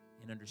heart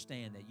and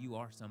understand that you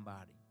are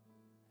somebody.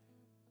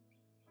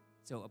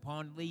 So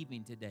upon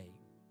leaving today,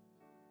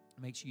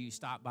 make sure you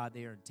stop by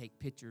there and take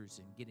pictures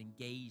and get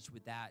engaged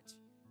with that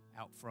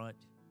out front.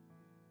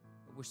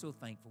 But we're so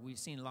thankful. We've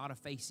seen a lot of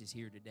faces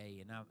here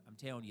today, and I'm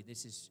telling you,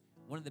 this is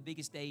one of the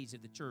biggest days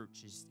of the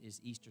church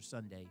is Easter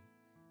Sunday.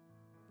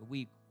 But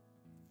we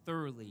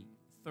thoroughly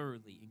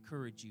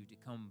encourage you to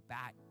come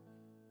back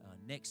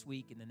next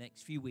week and the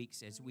next few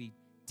weeks as we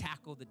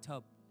tackle the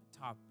top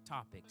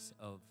topics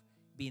of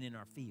being in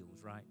our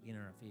fields, right? Being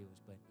in our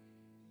fields. But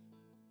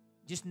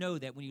just know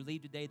that when you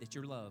leave today that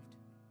you're loved.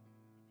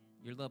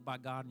 You're loved by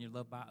God and you're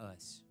loved by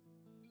us.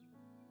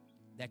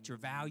 That you're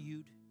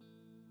valued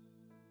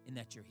and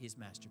that you're his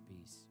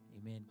masterpiece.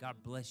 Amen.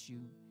 God bless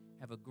you.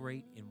 Have a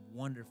great and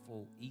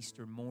wonderful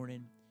Easter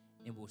morning,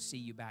 and we'll see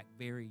you back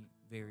very,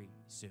 very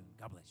soon.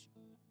 God bless you.